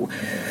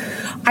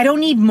 I don't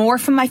need more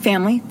from my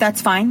family.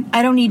 That's fine.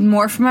 I don't need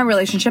more from my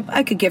relationship.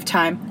 I could give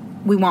time.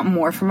 We want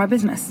more from our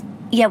business.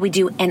 Yeah, we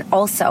do. And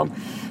also,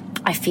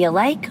 I feel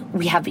like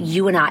we have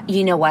you and I.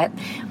 You know what?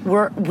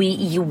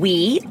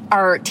 We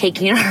are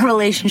taking our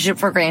relationship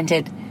for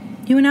granted.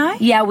 You and I?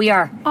 Yeah, we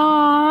are.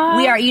 Aww.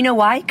 We are. You know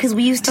why? Because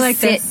we used to like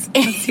sit. This.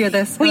 Let's hear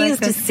this. We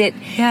used to sit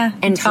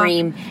and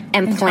dream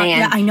and plan.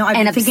 Yeah, I know.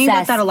 I've been thinking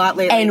about that a lot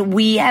lately. And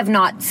we have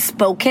not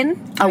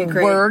spoken a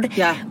word.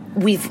 Yeah.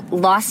 We've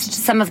lost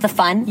some of the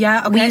fun.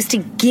 Yeah. Okay. We used to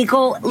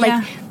giggle like.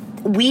 Yeah.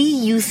 We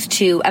used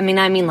to, I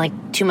mean, like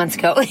 2 months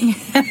ago.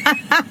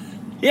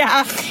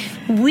 Yeah.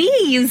 We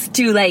used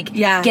to,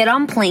 get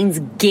on planes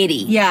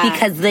giddy. Yeah.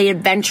 Because the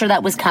adventure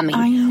that was coming.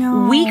 I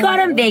know. We got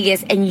on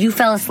Vegas and you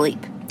fell asleep.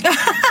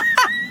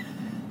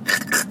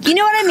 You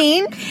know what I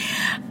mean?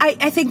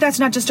 I think that's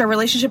not just our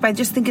relationship. I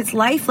just think it's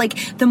life.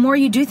 Like, the more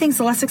you do things,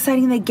 the less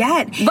exciting they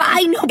get. But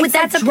I know, but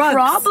that's like a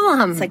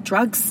problem. It's like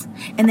drugs.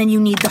 And then you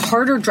need the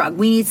harder drug.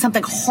 We need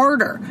something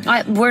harder.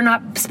 We're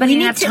not spending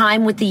enough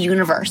time with the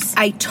universe.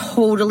 I've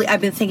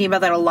been thinking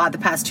about that a lot the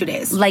past 2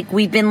 days. Like,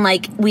 we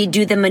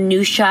do the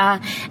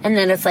minutia, and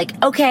then it's like,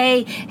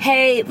 okay,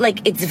 hey,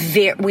 like,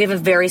 we have a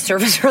very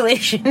service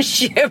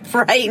relationship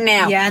right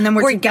now. Yeah, and then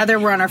we're together,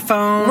 we're on our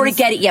phones.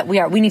 We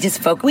are. We need to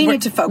focus. We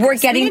need to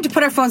focus. We need to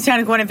put our phones down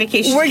and go on a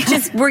vacation.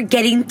 We're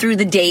getting through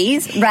the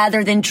days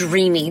rather than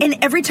dreaming. And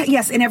every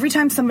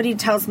time somebody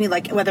tells me,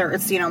 like, whether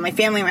it's, my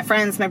family, my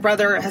friends, my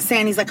brother,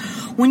 Hassan, he's like,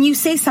 when you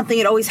say something,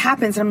 it always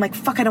happens. And I'm like,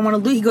 fuck, I don't want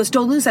to lose. He goes,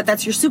 don't lose that.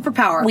 That's your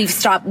superpower.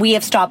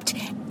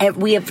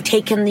 We have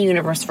taken the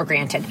universe for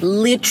granted.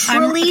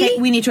 Literally.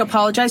 We need to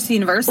apologize to the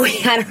universe.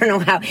 I don't know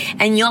how.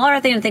 And y'all are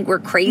going to think we're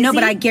crazy. No,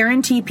 but I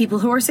guarantee people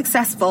who are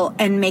successful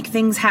and make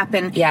things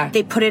happen,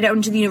 they put it out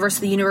into the universe,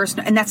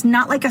 and that's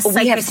not like a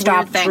psychic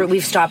thing.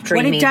 We've stopped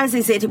dreaming. What it does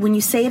is when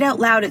you say it out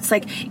loud, it's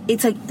like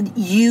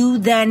you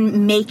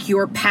then make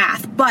your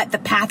path, but the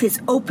path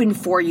is open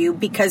for you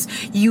because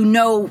you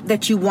know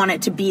that you want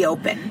it to be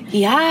open.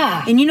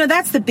 Yeah. And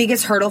that's the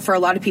biggest hurdle for a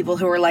lot of people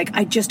who are like,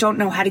 I just don't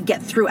know how to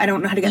get through. I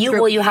don't know how to get through.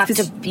 Well, you have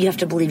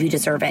to believe you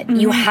deserve it. Mm-hmm.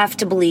 You have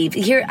to believe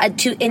here I need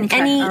to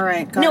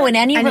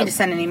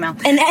send an email.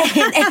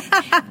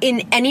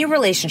 In any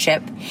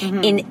relationship,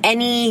 mm-hmm. in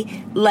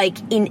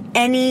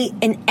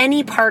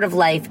any part of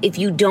life, if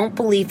you don't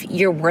believe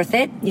you're worth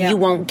it, you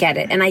won't get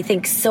it. And I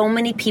think so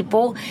many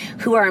people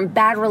who are in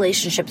bad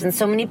relationships and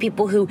so many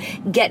people who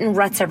get in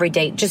ruts every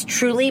day just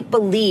truly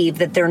believe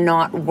that they're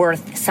not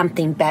worth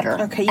something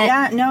better. Okay,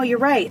 you're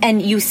right.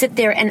 And you sit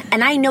there, and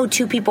I know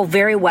two people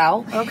very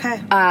well.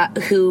 Okay.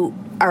 Who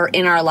are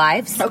in our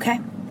lives. Okay.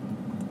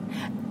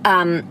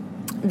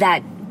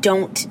 That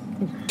don't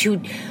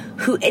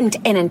and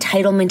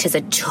entitlement is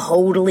a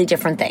totally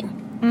different thing.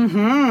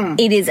 Mm-hmm.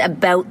 It is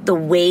about the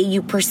way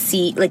you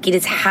perceive, like it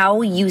is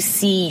how you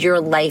see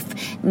your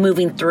life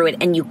moving through it,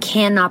 and you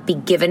cannot be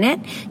given it.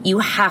 You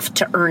have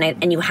to earn it,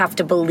 and you have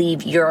to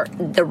believe you're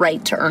the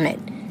right to earn it.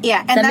 Yeah,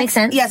 and does that make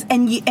sense? Yes,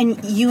 and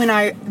you and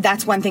I,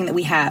 that's one thing that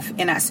we have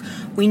in us.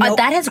 We know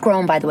that has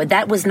grown, by the way.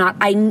 That's not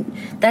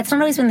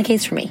always been the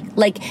case for me.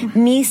 Like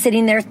me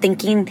sitting there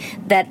thinking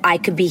that I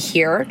could be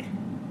here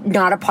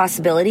not a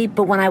possibility.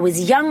 But when I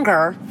was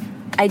younger,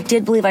 I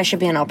did believe I should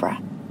be on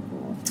Oprah.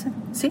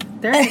 See,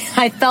 there it is.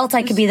 I felt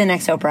I could be the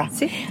next Oprah.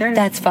 See, there it is.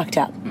 That's fucked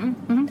up.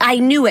 Mm-hmm. I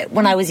knew it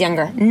when I was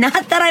younger.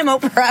 Not that I'm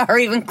Oprah or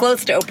even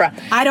close to Oprah.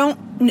 I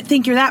don't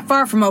think you're that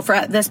far from Oprah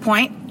at this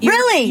point.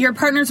 Really? You're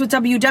partners with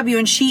WW,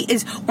 and she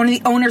is one of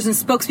the owners and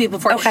spokespeople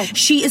for it. Okay.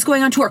 She is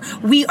going on tour.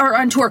 We are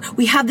on tour.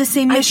 We have the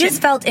same mission. I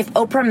just felt if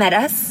Oprah met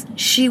us,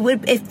 she'd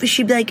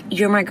be like,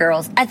 "You're my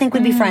girls." I think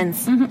we'd be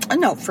friends. Mm-hmm.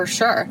 No, for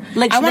sure.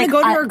 Like, I want to go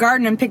to I- her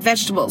garden and pick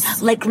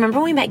vegetables. Like, remember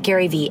when we met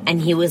Gary Vee,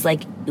 and he was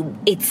like,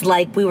 it's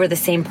like we were the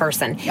same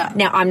person. Yeah.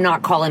 Now, I'm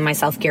not calling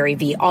myself Gary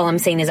Vee. All I'm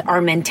saying is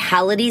our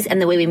mentalities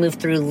and the way we move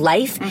through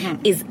life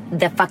is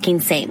the fucking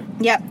same.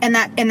 Yeah, and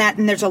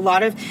there's a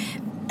lot of...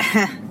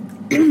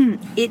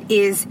 it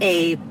is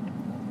a...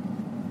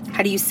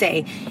 How do you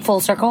say?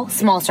 Full circle?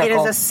 Small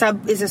circle. It is it's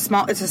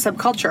a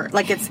subculture.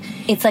 Like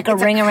It's like a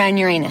ring around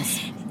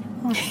Uranus.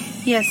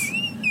 Yes.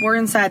 We're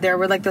inside there.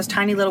 We're like those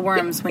tiny little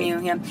worms when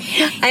you... Yeah.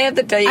 I have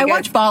to tell you I guys.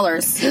 watch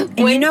Ballers.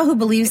 And you know who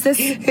believes this?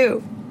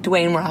 Who?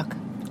 Dwayne Rock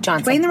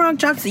Johnson. Dwayne The Rock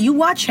Johnson. You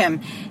watch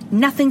him.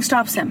 Nothing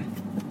stops him.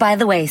 By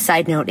the way,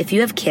 side note, if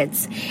you have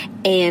kids,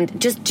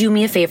 and just do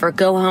me a favor,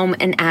 go home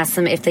and ask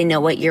them if they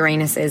know what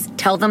Uranus is.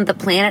 Tell them the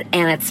planet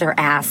and it's their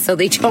ass, so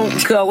they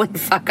don't go and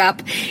fuck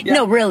up. Yeah.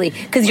 No, really,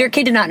 because your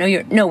kid did not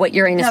know what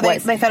Uranus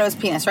was. They thought it was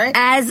penis, right?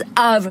 As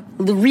of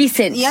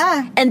recent.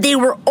 Yeah. And they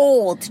were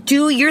old.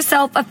 Do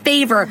yourself a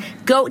favor.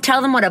 Go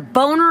tell them what a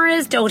boner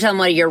is. Go tell them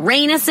what a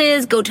Uranus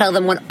is. Go tell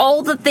them what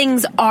all the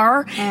things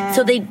are,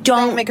 so they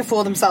don't make a fool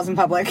of themselves in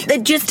public.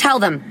 Just tell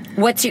them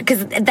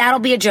because that'll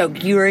be a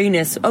joke.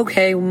 Uranus.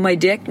 Okay, my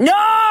dick. No!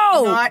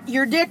 Not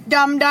your dick,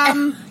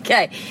 dum-dum.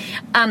 Okay.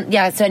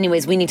 Yeah, so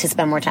anyways, we need to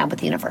spend more time with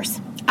the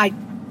universe. I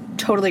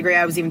totally agree.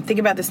 I was even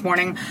thinking about this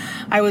morning.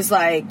 I was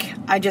like,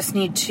 I just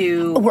need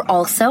to... We're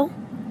also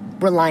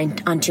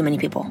reliant on too many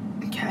people.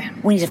 Okay.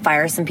 We need to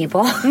fire some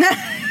people.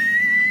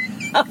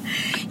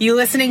 You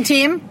listening,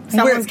 team?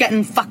 Someone's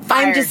getting fired.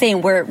 I'm just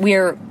saying,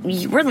 we're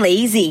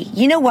lazy.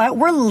 You know what?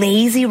 We're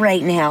lazy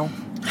right now.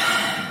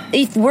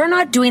 If we're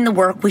not doing the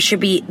work, we should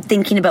be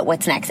thinking about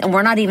what's next, and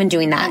we're not even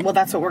doing that. Well,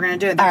 that's what we're going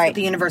to do. That's what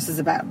the universe is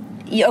about.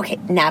 Okay,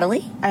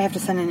 Natalie? I have to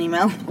send an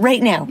email.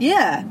 Right now?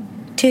 Yeah.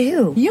 To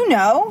who? You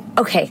know.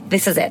 Okay,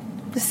 this is it.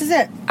 This is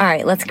it. All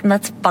right,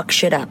 let's fuck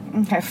shit up.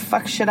 Okay,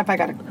 fuck shit up. I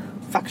gotta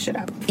fuck shit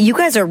up. You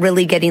guys are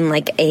really getting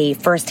like a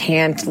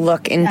first-hand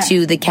look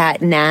into the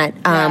cat Nat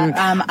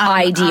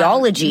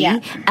ideology.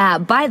 Yeah.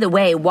 By the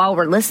way, while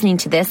we're listening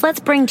to this, let's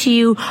bring to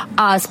you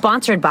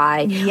sponsored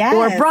by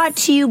or brought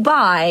to you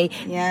by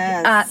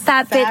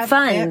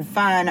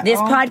FabFitFun. This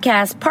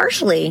podcast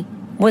partially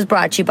was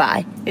brought to you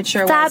by it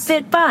sure was.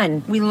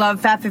 FabFitFun. We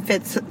love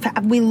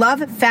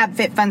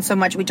FabFitFun so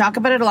much. We talk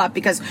about it a lot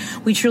because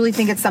we truly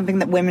think it's something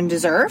that women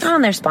deserve. Oh,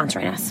 and they're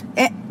sponsoring us.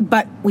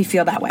 But we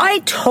feel that way. I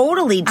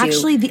totally do.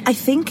 Actually, I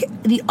think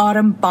the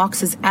autumn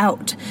box is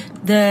out.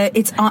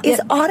 Is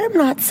autumn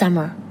not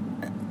summer?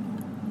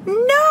 No.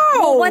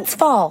 Well, what's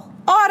fall?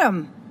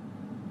 Autumn.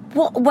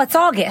 Well, what's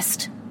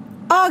August?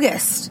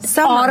 August.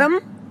 Summer. Autumn?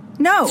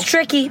 No. It's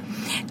tricky.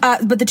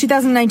 But the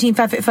 2019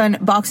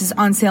 FabFitFun box is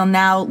on sale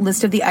now.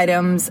 List of the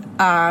items.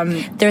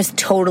 There's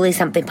totally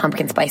something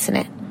pumpkin spice in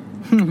it.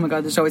 Oh my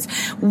God, there's always...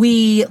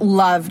 We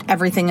loved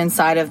everything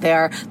inside of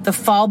there. The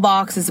fall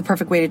box is the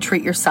perfect way to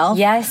treat yourself.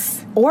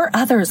 Yes. Or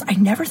others. I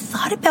never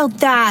thought about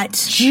that.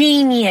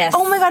 Genius.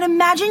 Oh my God,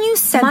 imagine you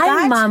said My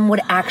that. mom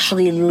would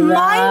actually love it.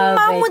 My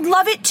mom would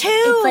love it too.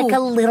 It's like a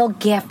little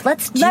gift.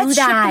 Let's do that. Let's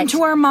ship them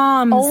to our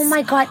moms. Oh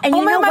my God. And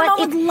you know my what? mom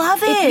would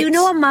love it. If you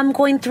know a mom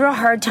going through a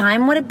hard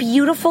time, what a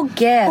beautiful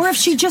gift. Or if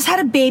she just had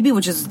a baby,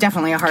 which is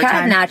definitely a hard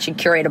time. Nat should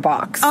curate a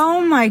box.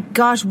 Oh my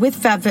gosh, with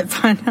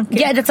FabFitFun. Okay.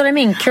 Yeah, that's what I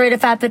mean. Curate a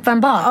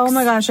FabFitFun box. Oh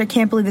my gosh, I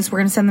can't believe this. We're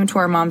going to send them to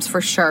our moms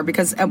for sure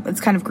because it's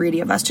kind of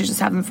greedy of us to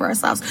just have them for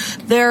ourselves.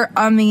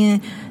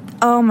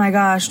 Oh my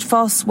gosh,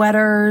 fall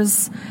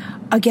sweaters.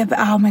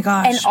 Oh my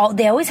gosh. And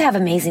they always have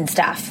amazing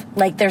stuff.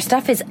 Like their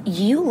stuff is,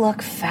 you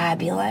look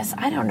fabulous.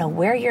 I don't know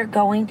where you're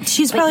going.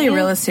 She's probably a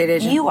real estate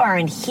agent. You are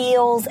in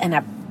heels and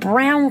a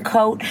brown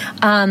coat.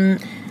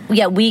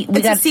 Yeah, we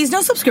got a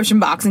seasonal subscription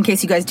box in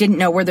case you guys didn't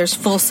know, where there's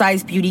full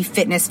size beauty,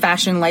 fitness,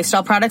 fashion,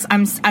 lifestyle products.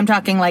 I'm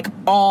talking like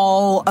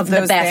all of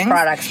those the best things.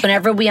 Products.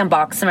 Whenever we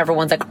unbox them,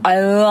 everyone's like, I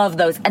love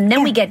those. And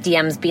then we get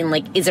DMs being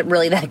like, is it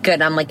really that good?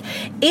 And I'm like,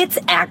 it's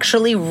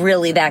actually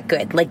really that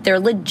good. Like they're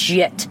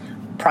legit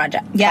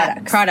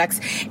products.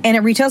 And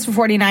it retails for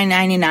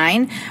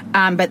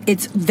 $49.99, but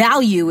its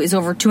value is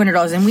over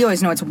 $200, and we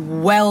always know it's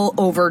well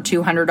over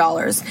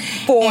 $200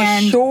 for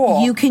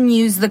sure. You can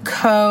use the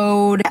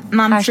code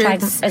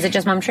MomTruths. Is it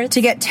just MomTruths? To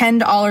get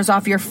 $10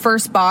 off your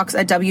first box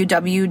at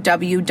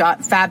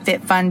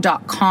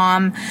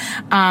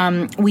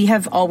www.fabfitfun.com. We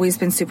have always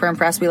been super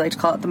impressed. We like to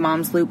call it the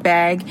Mom's Loot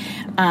Bag.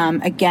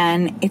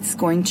 Again, it's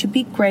going to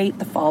be great.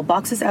 The fall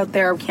box is out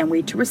there. We can't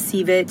wait to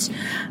receive it.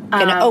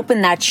 Gonna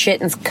open that shit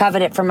and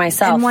covet it it for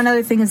myself. And one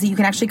other thing is that you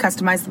can actually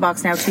customize the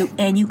box now too,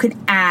 and you can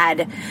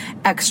add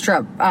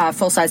extra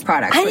full-size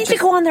products. I need to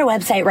go on their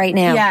website right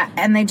now. Yeah,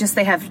 and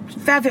they have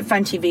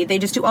FabFitFun TV. They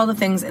just do all the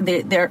things.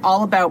 They're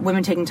all about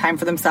women taking time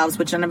for themselves,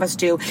 which none of us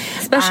do.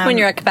 Especially when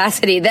you're at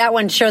capacity. That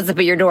one shows up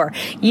at your door.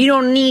 You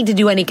don't need to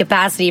do any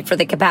capacity for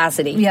the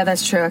capacity. Yeah,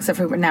 that's true, except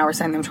for now we're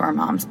sending them to our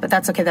moms. But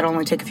that's okay. That'll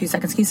only take a few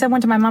seconds. Can you send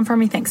one to my mom for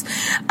me? Thanks.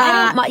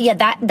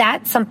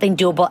 That's something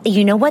doable.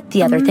 You know what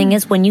the other thing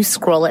is? When you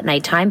scroll at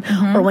nighttime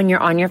or when you're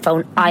on your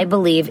phone, I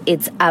believe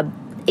it's like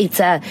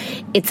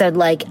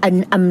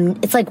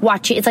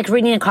watching. It's like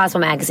reading a Cosmo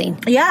magazine.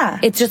 Yeah,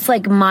 it's just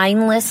like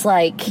mindless.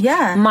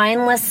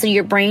 Mindless. So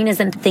your brain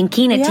isn't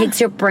thinking. It takes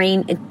your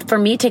brain. For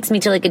me, it takes me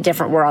to like a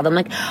different world. I'm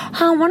like,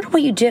 I wonder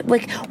what you did.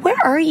 Like, where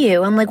are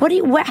you? I'm like,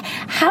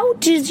 how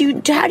do you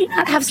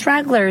not have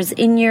stragglers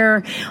on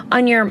your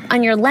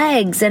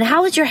legs? And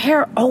how is your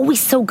hair always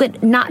so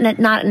good? Not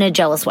in a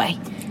jealous way.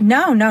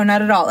 No,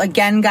 not at all.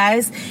 Again,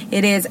 guys,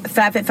 it is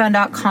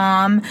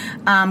FabFitFun.com.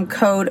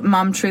 Code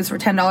MomTruths for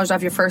 $10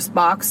 off your first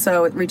box.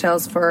 So it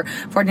retails for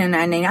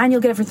 $49.99.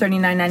 You'll get it for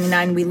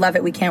 $39.99. We love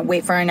it. We can't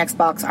wait for our next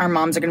box. Our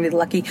moms are going to be the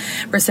lucky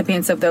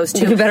recipients of those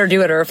too. We better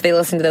do it, or if they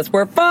listen to this,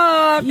 we're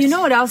fucked. You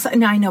know what else?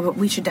 No, I know, but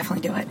we should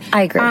definitely do it.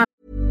 I agree.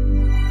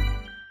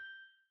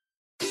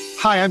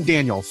 Hi, I'm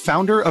Daniel,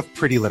 founder of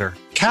Pretty Litter.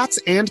 Cats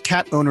and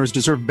cat owners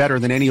deserve better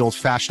than any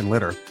old-fashioned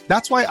litter.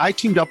 That's why I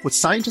teamed up with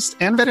scientists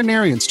and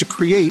veterinarians to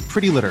create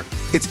Pretty Litter.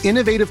 Its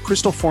innovative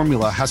crystal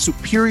formula has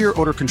superior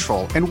odor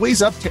control and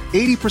weighs up to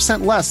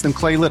 80% less than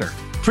clay litter.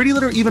 Pretty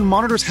Litter even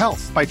monitors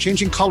health by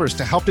changing colors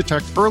to help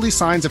detect early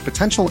signs of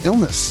potential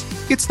illness.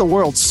 It's the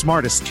world's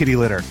smartest kitty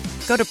litter.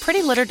 Go to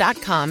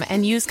prettylitter.com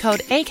and use code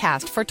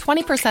ACAST for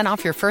 20%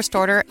 off your first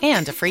order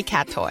and a free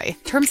cat toy.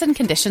 Terms and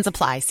conditions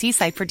apply. See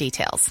site for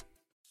details.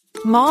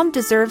 Mom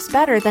deserves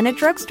better than a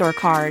drugstore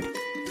card.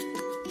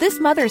 This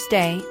Mother's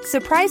Day,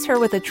 surprise her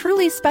with a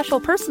truly special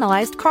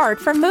personalized card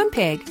from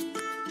Moonpig.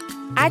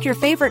 Add your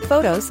favorite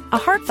photos, a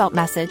heartfelt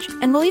message,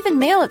 and we'll even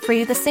mail it for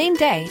you the same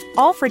day,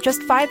 all for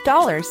just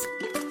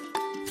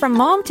 $5. From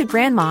mom to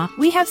grandma,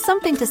 we have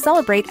something to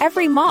celebrate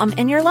every mom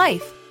in your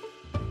life.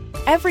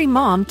 Every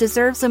mom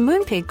deserves a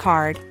Moonpig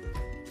card.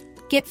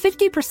 Get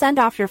 50%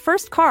 off your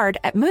first card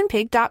at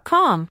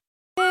Moonpig.com.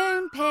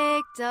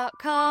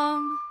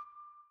 Moonpig.com.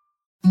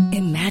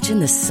 Imagine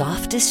the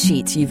softest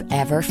sheets you've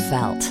ever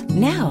felt.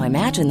 Now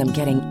imagine them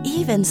getting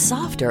even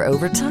softer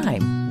over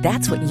time.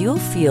 That's what you'll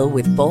feel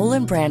with Boll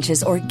 &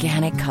 Branch's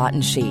organic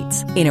cotton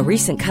sheets. In a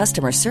recent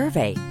customer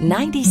survey,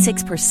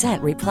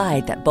 96%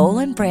 replied that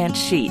Boll & Branch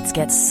sheets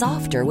get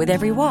softer with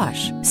every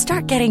wash.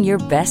 Start getting your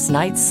best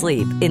night's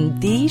sleep in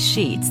these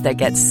sheets that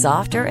get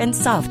softer and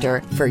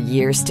softer for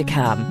years to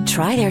come.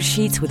 Try their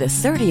sheets with a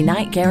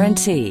 30-night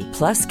guarantee.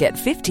 Plus, get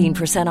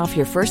 15% off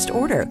your first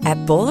order at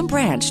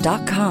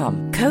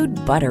bollandbranch.com. Code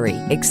BUTTERY.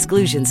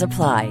 Exclusions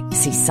apply.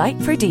 See site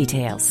for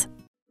details.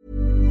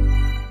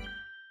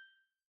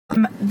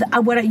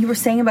 What you were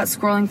saying about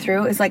scrolling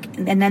through is like,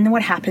 and then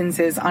what happens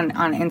is on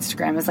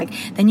Instagram is like,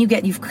 then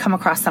you've come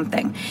across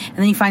something, and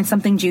then you find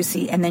something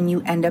juicy, and then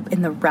you end up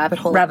in the rabbit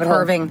hole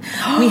curving.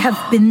 We have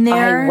been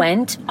there. I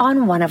went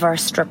on one of our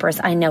strippers.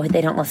 I know they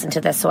don't listen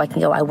to this, so I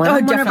can go. I went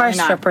on one of our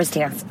strippers'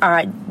 dance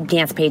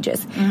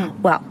pages. Mm-hmm.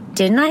 Well,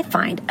 didn't I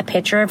find a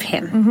picture of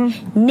him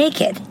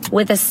naked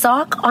with a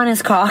sock on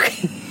his cock,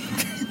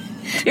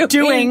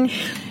 doing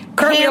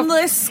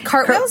handless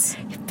cartwheels,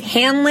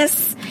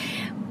 handless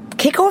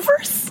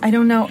kickovers? I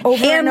don't know.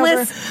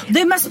 Handless.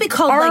 They must be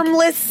called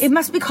armless. It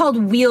must be called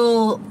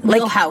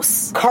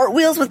wheelhouse.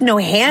 Cartwheels with no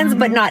hands,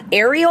 but not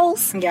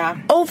aerials. Yeah.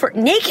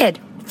 Naked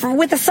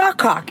with a sock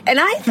cock. And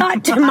I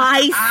thought to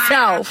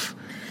myself,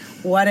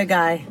 what a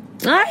guy.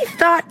 I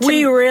thought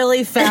we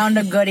really found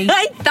a goodie.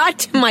 I thought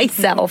to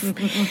myself,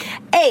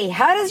 A,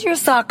 how does your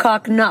sock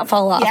cock not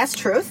fall off? Yes,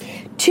 truth.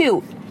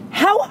 2,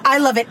 I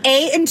love it.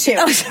 A and 2.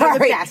 Oh,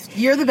 sorry.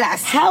 You're the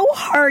best. How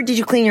hard did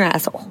you clean your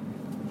asshole?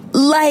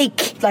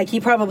 Like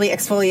he probably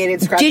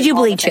exfoliated, scrubbed. Did you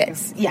bleach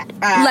it? Yeah.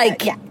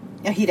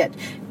 Yeah, he did.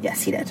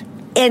 Yes, he did.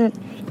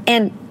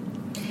 And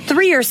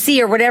 3 or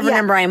C or whatever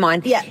number I'm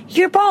on. Yeah.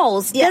 Your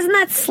balls. Yeah. Doesn't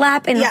that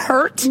slap and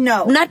hurt?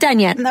 No. Not done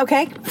yet.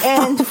 Okay.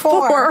 And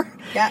 4.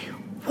 Yeah.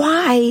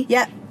 Why?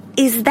 Yeah.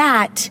 Is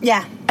that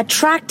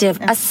attractive?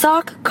 A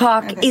sock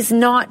cock is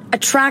not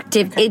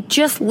attractive. Okay. It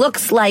just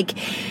looks like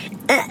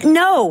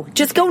no,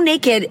 just go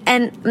naked,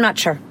 and I'm not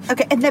sure.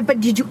 Okay, but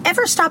did you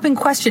ever stop and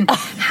question,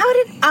 how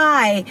did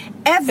I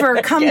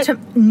ever come to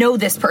know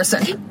this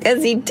person?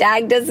 Because he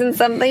tagged us in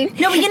something?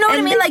 No, but you know what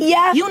I mean?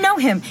 Like, you know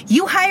him.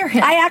 You hire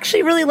him. I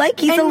actually really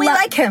like him. We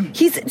like him.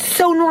 He's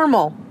so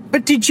normal.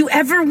 But did you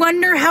ever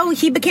wonder how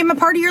he became a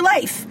part of your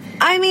life?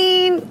 I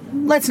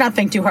mean, let's not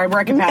think too hard.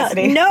 We're at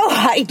capacity. No,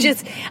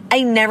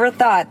 I never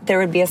thought there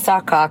would be a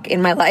sock cock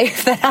in my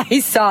life that I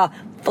saw.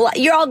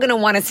 You're all going to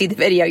want to see the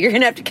video. You're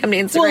going to have to come to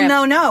Instagram.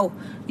 Well, no.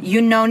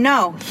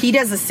 No. He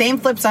does the same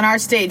flips on our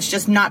stage,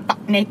 just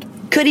not naked.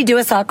 Could he do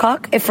a sock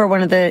cock if for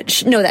one of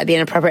the... No, that'd be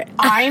inappropriate.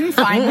 I'm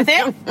fine with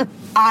it.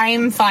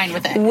 I'm fine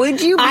with it.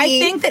 Would you be? I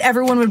think that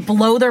everyone would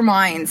blow their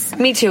minds.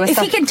 Me too. If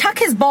he can tuck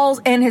his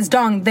balls and his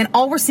dong, then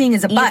all we're seeing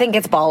is a butt. You think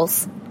it's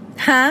balls?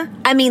 Huh?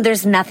 I mean,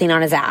 there's nothing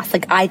on his ass.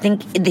 Like, I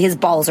think his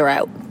balls are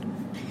out.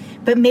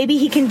 But maybe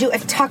he can do a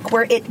tuck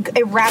where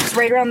it wraps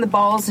right around the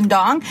balls and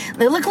dong.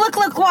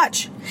 Look,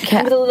 watch.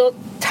 Okay. With a little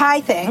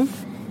tie thing.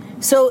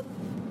 So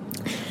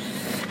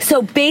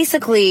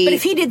basically... But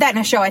if he did that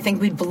in a show, I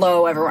think we'd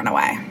blow everyone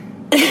away.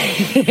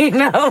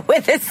 No,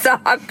 with a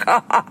sock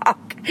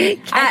cock.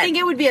 I think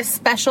it would be a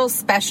special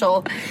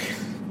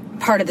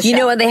part of the show. You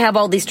know when they have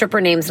all these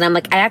stripper names, and I'm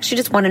like, I actually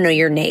just want to know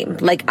your name.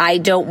 Like, I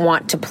don't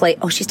want to play...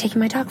 Oh, she's taking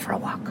my dog for a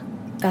walk.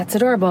 That's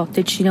adorable.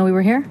 Did she know we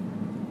were here?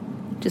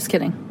 Just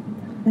kidding.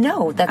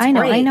 No, that's I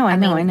know, great. I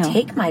know.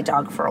 Take my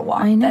dog for a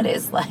walk. I know. That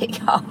is like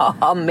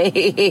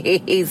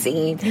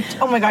amazing.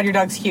 Oh my God, your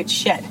dog's cute.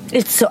 Shit.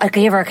 It's so. I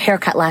gave her a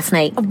haircut last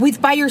night.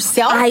 By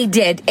yourself? I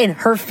did, and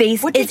her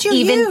face What is did you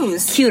even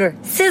use? cuter.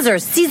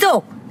 Scissors,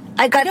 Ciso.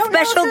 I got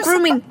special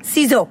grooming,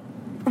 Ciso.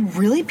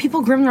 Really?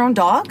 People groom their own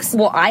dogs?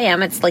 Well, I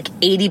am. It's like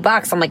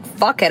 $80. I'm like,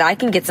 fuck it. I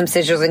can get some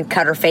scissors and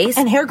cut her face.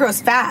 And hair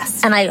grows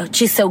fast. And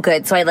she's so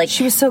good. So I like.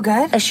 She was so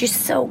good? She's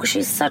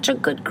such a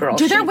good girl.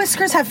 Do their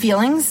whiskers have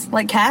feelings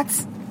like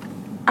cats?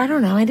 I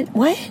don't know. I didn't.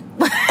 What?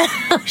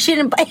 She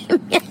didn't bite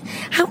him yet.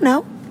 I don't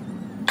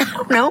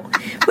know.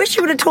 Wish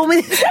you would have told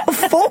me this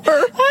before.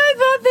 I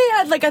thought they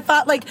had I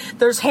thought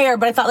there's hair,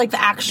 but I thought the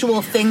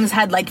actual things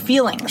had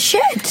feelings.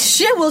 Shit.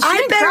 Well, she I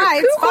didn't better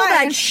cry. It's Google fine.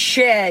 that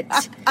shit.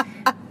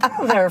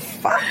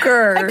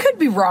 Motherfucker. I could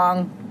be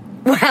wrong.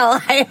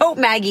 Well, I hope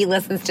Maggie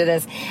listens to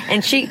this.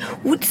 And she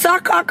would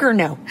sock cock or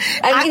no?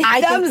 I mean,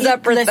 thumbs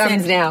up or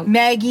thumbs down.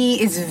 Maggie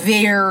is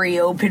very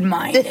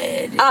open-minded.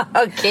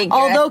 Okay, good.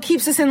 Although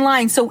keeps us in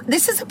line. So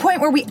this is a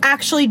point where we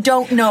actually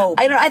don't know.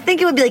 I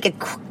think it would be like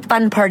a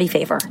fun party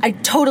favor. I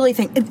totally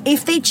think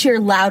if they cheer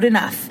loud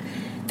enough,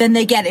 then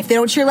they get it. If they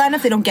don't cheer loud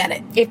enough, they don't get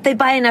it. If they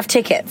buy enough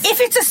tickets.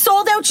 If it's a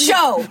sold-out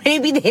show.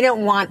 Maybe they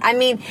don't want... I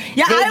mean,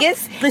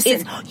 Vegas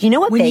listen, you know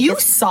what, when Vegas... you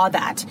saw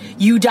that,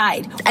 you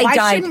died.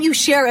 Why shouldn't you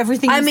share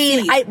everything you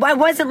see? I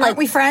wasn't like... Aren't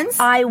we friends?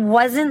 I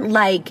wasn't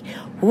like...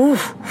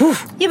 Oof.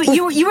 Yeah, but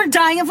you were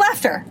dying of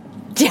laughter.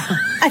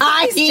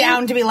 I was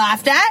down to be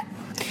laughed at.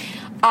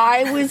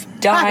 I was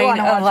dying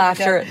of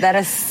laughter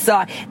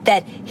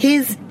that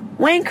his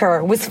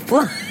wanker was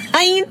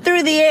flying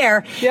through the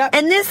air. Yep.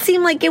 And this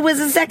seemed like it was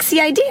a sexy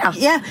idea.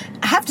 Yeah.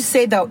 I have to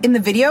say, though, in the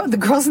video, the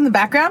girls in the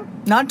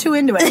background, not too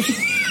into it.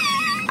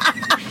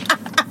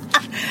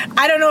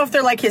 I don't know if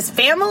they're his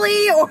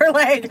family or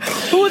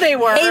who they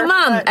were. Hey,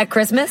 Mom, at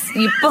Christmas,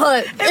 you pull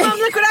it. Hey, Mom,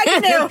 look what I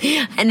can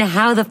do. And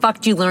how the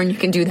fuck do you learn you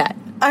can do that?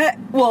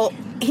 Well,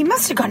 he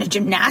must have gone to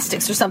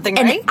gymnastics or something,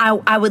 and right?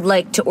 I would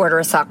like to order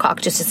a sock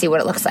cock just to see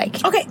what it looks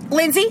like. Okay,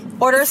 Lindsay,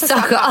 order us a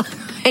sock cock.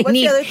 What's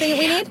the other thing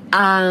we need?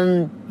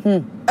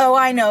 Oh,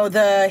 I know,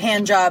 the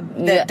hand job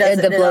that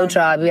does the blow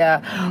job,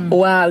 yeah.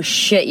 Wow,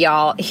 shit,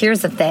 y'all.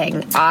 Here's the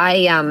thing.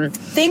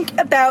 Think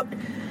about...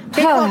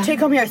 Take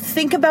home here.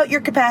 Think about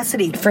your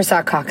capacity. For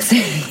sock cocks.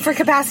 For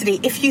capacity.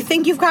 If you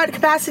think you've got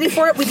capacity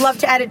for it, we'd love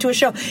to add it to a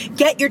show.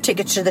 Get your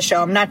tickets to the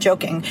show. I'm not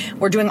joking.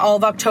 We're doing all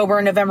of October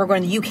and November. We're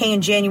going to the UK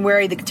in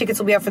January. The tickets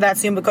will be out for that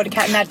soon, but go to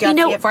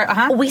catandnat.ca for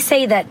it. We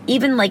say that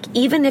even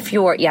if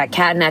you're... Yeah,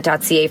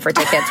 catandnat.ca for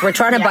tickets. We're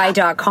trying to buy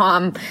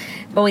 .com,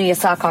 but we need a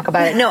sock cock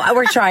about it. No,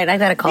 we're trying. I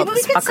got to call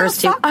these fuckers,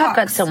 too. I've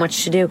got so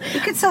much to do. We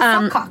could sell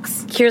sock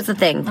cocks. Here's the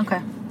thing. Okay.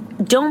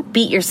 Don't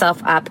beat yourself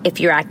up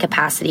if you're at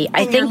capacity.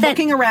 I think you're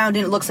looking around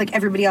and it looks like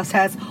everybody else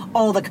has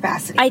all the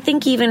capacity. I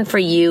think even for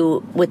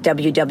you with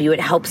WW, it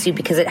helps you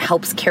because it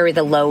helps carry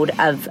the load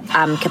of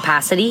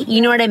capacity.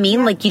 You know what I mean?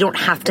 Yeah. You don't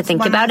have to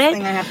think about it.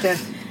 Thing I have to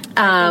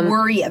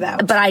worry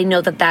about. But I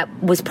know that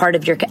was part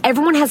of your...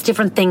 Everyone has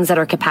different things that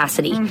are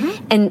capacity.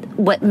 Mm-hmm. And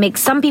what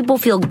makes some people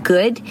feel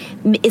good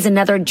is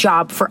another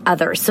job for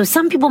others. So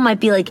some people might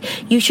be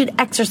like, you should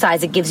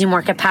exercise. It gives you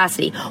more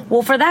capacity.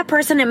 Well, for that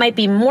person, it might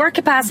be more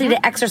capacity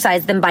to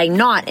exercise than by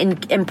not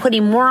and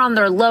putting more on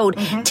their load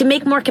to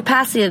make more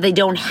capacity that they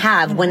don't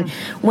have.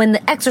 When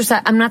the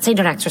exercise... I'm not saying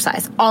don't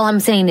exercise. All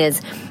I'm saying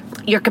is...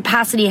 Your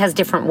capacity has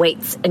different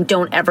weights, and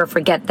don't ever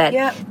forget that.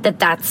 Yeah.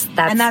 That's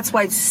and that's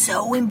why it's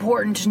so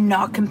important to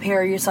not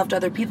compare yourself to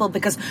other people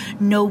because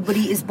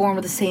nobody is born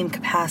with the same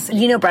capacity.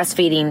 You know,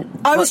 breastfeeding.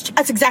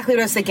 That's exactly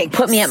what I was thinking.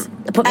 Put me in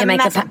my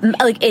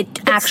capacity.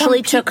 It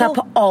actually took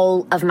up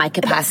all of my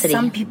capacity.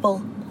 Some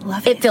people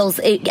love it.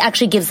 It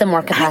actually gives them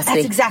more capacity.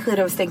 That's exactly what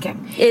I was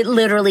thinking. It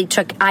literally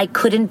I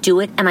couldn't do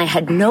it, and I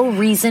had no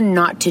reason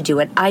not to do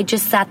it. I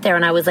just sat there,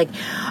 and I was like,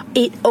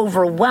 it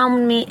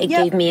overwhelmed me. It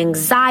gave me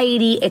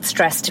anxiety. It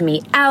stressed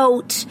me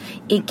out.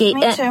 It gave,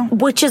 me too.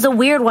 Which is a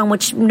weird one,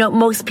 which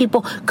most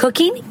people,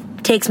 cooking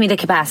takes me to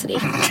capacity.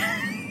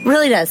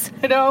 Really does.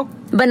 I know.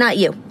 But not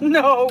you.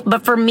 No.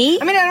 But for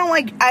me... I mean, I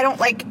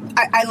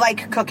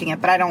like cooking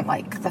it, but I don't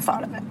like the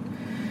thought of it.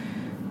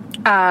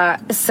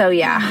 So,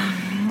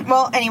 yeah.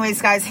 Well,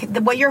 anyways, guys,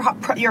 what your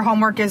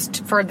homework is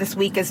for this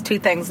week is two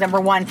things. Number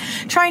one,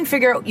 try and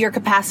figure out your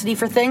capacity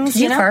for things.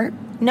 Did you fart?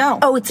 No.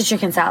 Oh, it's a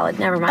chicken salad.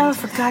 Never mind. Oh,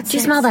 for God's sake. Do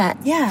you smell that?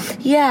 Yeah.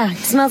 Yeah. It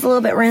smells a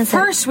little bit rancid.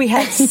 First we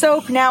had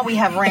soap, now we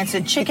have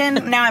rancid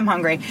chicken. Now I'm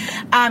hungry.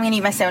 I'm going to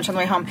eat my sandwich on the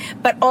way home.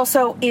 But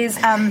also is,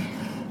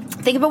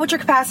 think about what your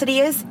capacity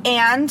is,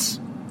 and...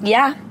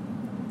 Yeah.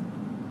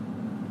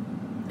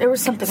 There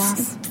was something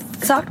else.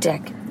 Sock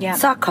dick. Yeah.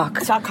 Sock cock.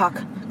 Sock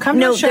cock. Come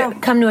to a show.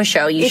 Come to a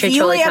show. You should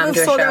totally come to a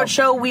show. If you have a sold-out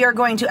show, we are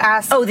going to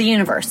ask... Oh, the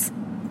universe.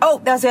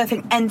 Oh, that's the other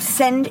thing. And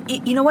send...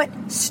 You know what?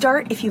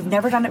 Start, if you've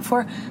never done it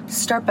before,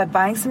 start by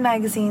buying some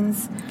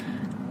magazines,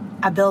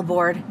 a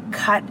billboard,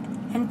 cut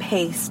and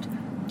paste,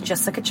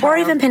 just like a child. Or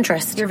even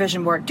Pinterest. Your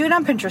vision board. Do it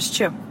on Pinterest,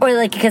 too. Or,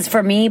 like, because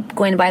for me,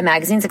 going to buy a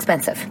magazine is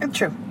expensive.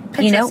 True.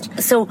 Pinterest. You know?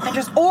 So...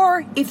 Pinterest.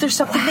 Or, if there's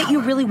something that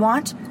you really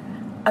want...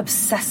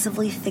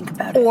 obsessively think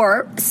about it.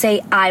 Or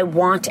say, I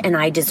want and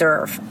I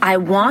deserve. I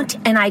want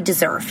and I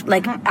deserve.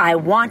 Like, I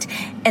want,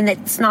 and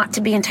it's not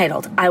to be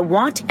entitled. I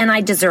want and I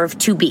deserve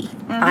to be.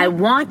 I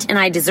want and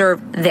I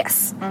deserve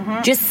this.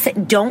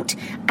 Just don't.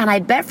 And I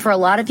bet for a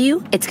lot of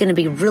you, it's going to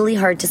be really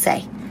hard to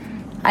say.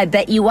 I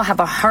bet you will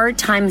have a hard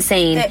time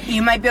saying...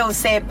 You might be able to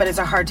say it, but it's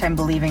a hard time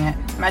believing it.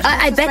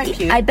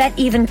 I bet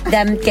even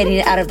them getting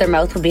it out of their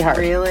mouth would be hard.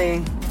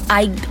 Really?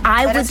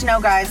 Let us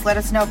know, guys. Let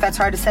us know if that's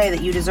hard to say,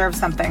 that you deserve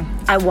something.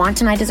 I want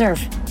and I deserve.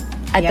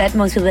 I bet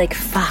most people are like,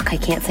 fuck, I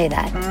can't say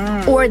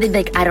that. Or they'd be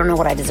like, I don't know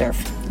what I deserve.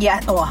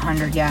 Yeah. Oh,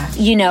 100, yeah.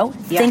 You know?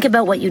 Yeah. Think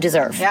about what you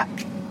deserve. Yeah.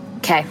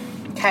 Okay.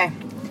 Okay.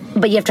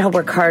 But you have to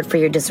work hard for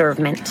your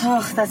deservement.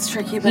 Oh, that's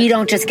tricky. But you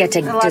don't just get to...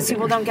 A lot of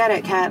people don't get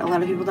it, Kat. A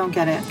lot of people don't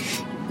get it.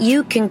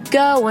 You can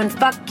go and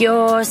fuck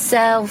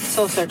yourself.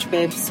 Soul search,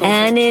 babes.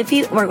 And if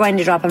you... We're going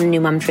to drop a new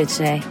Mom Truth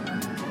today.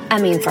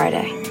 I mean,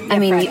 Friday. I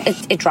mean,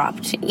 it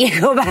dropped.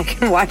 You go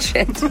back and watch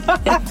it.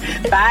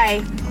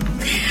 Bye.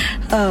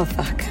 Oh,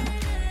 fuck.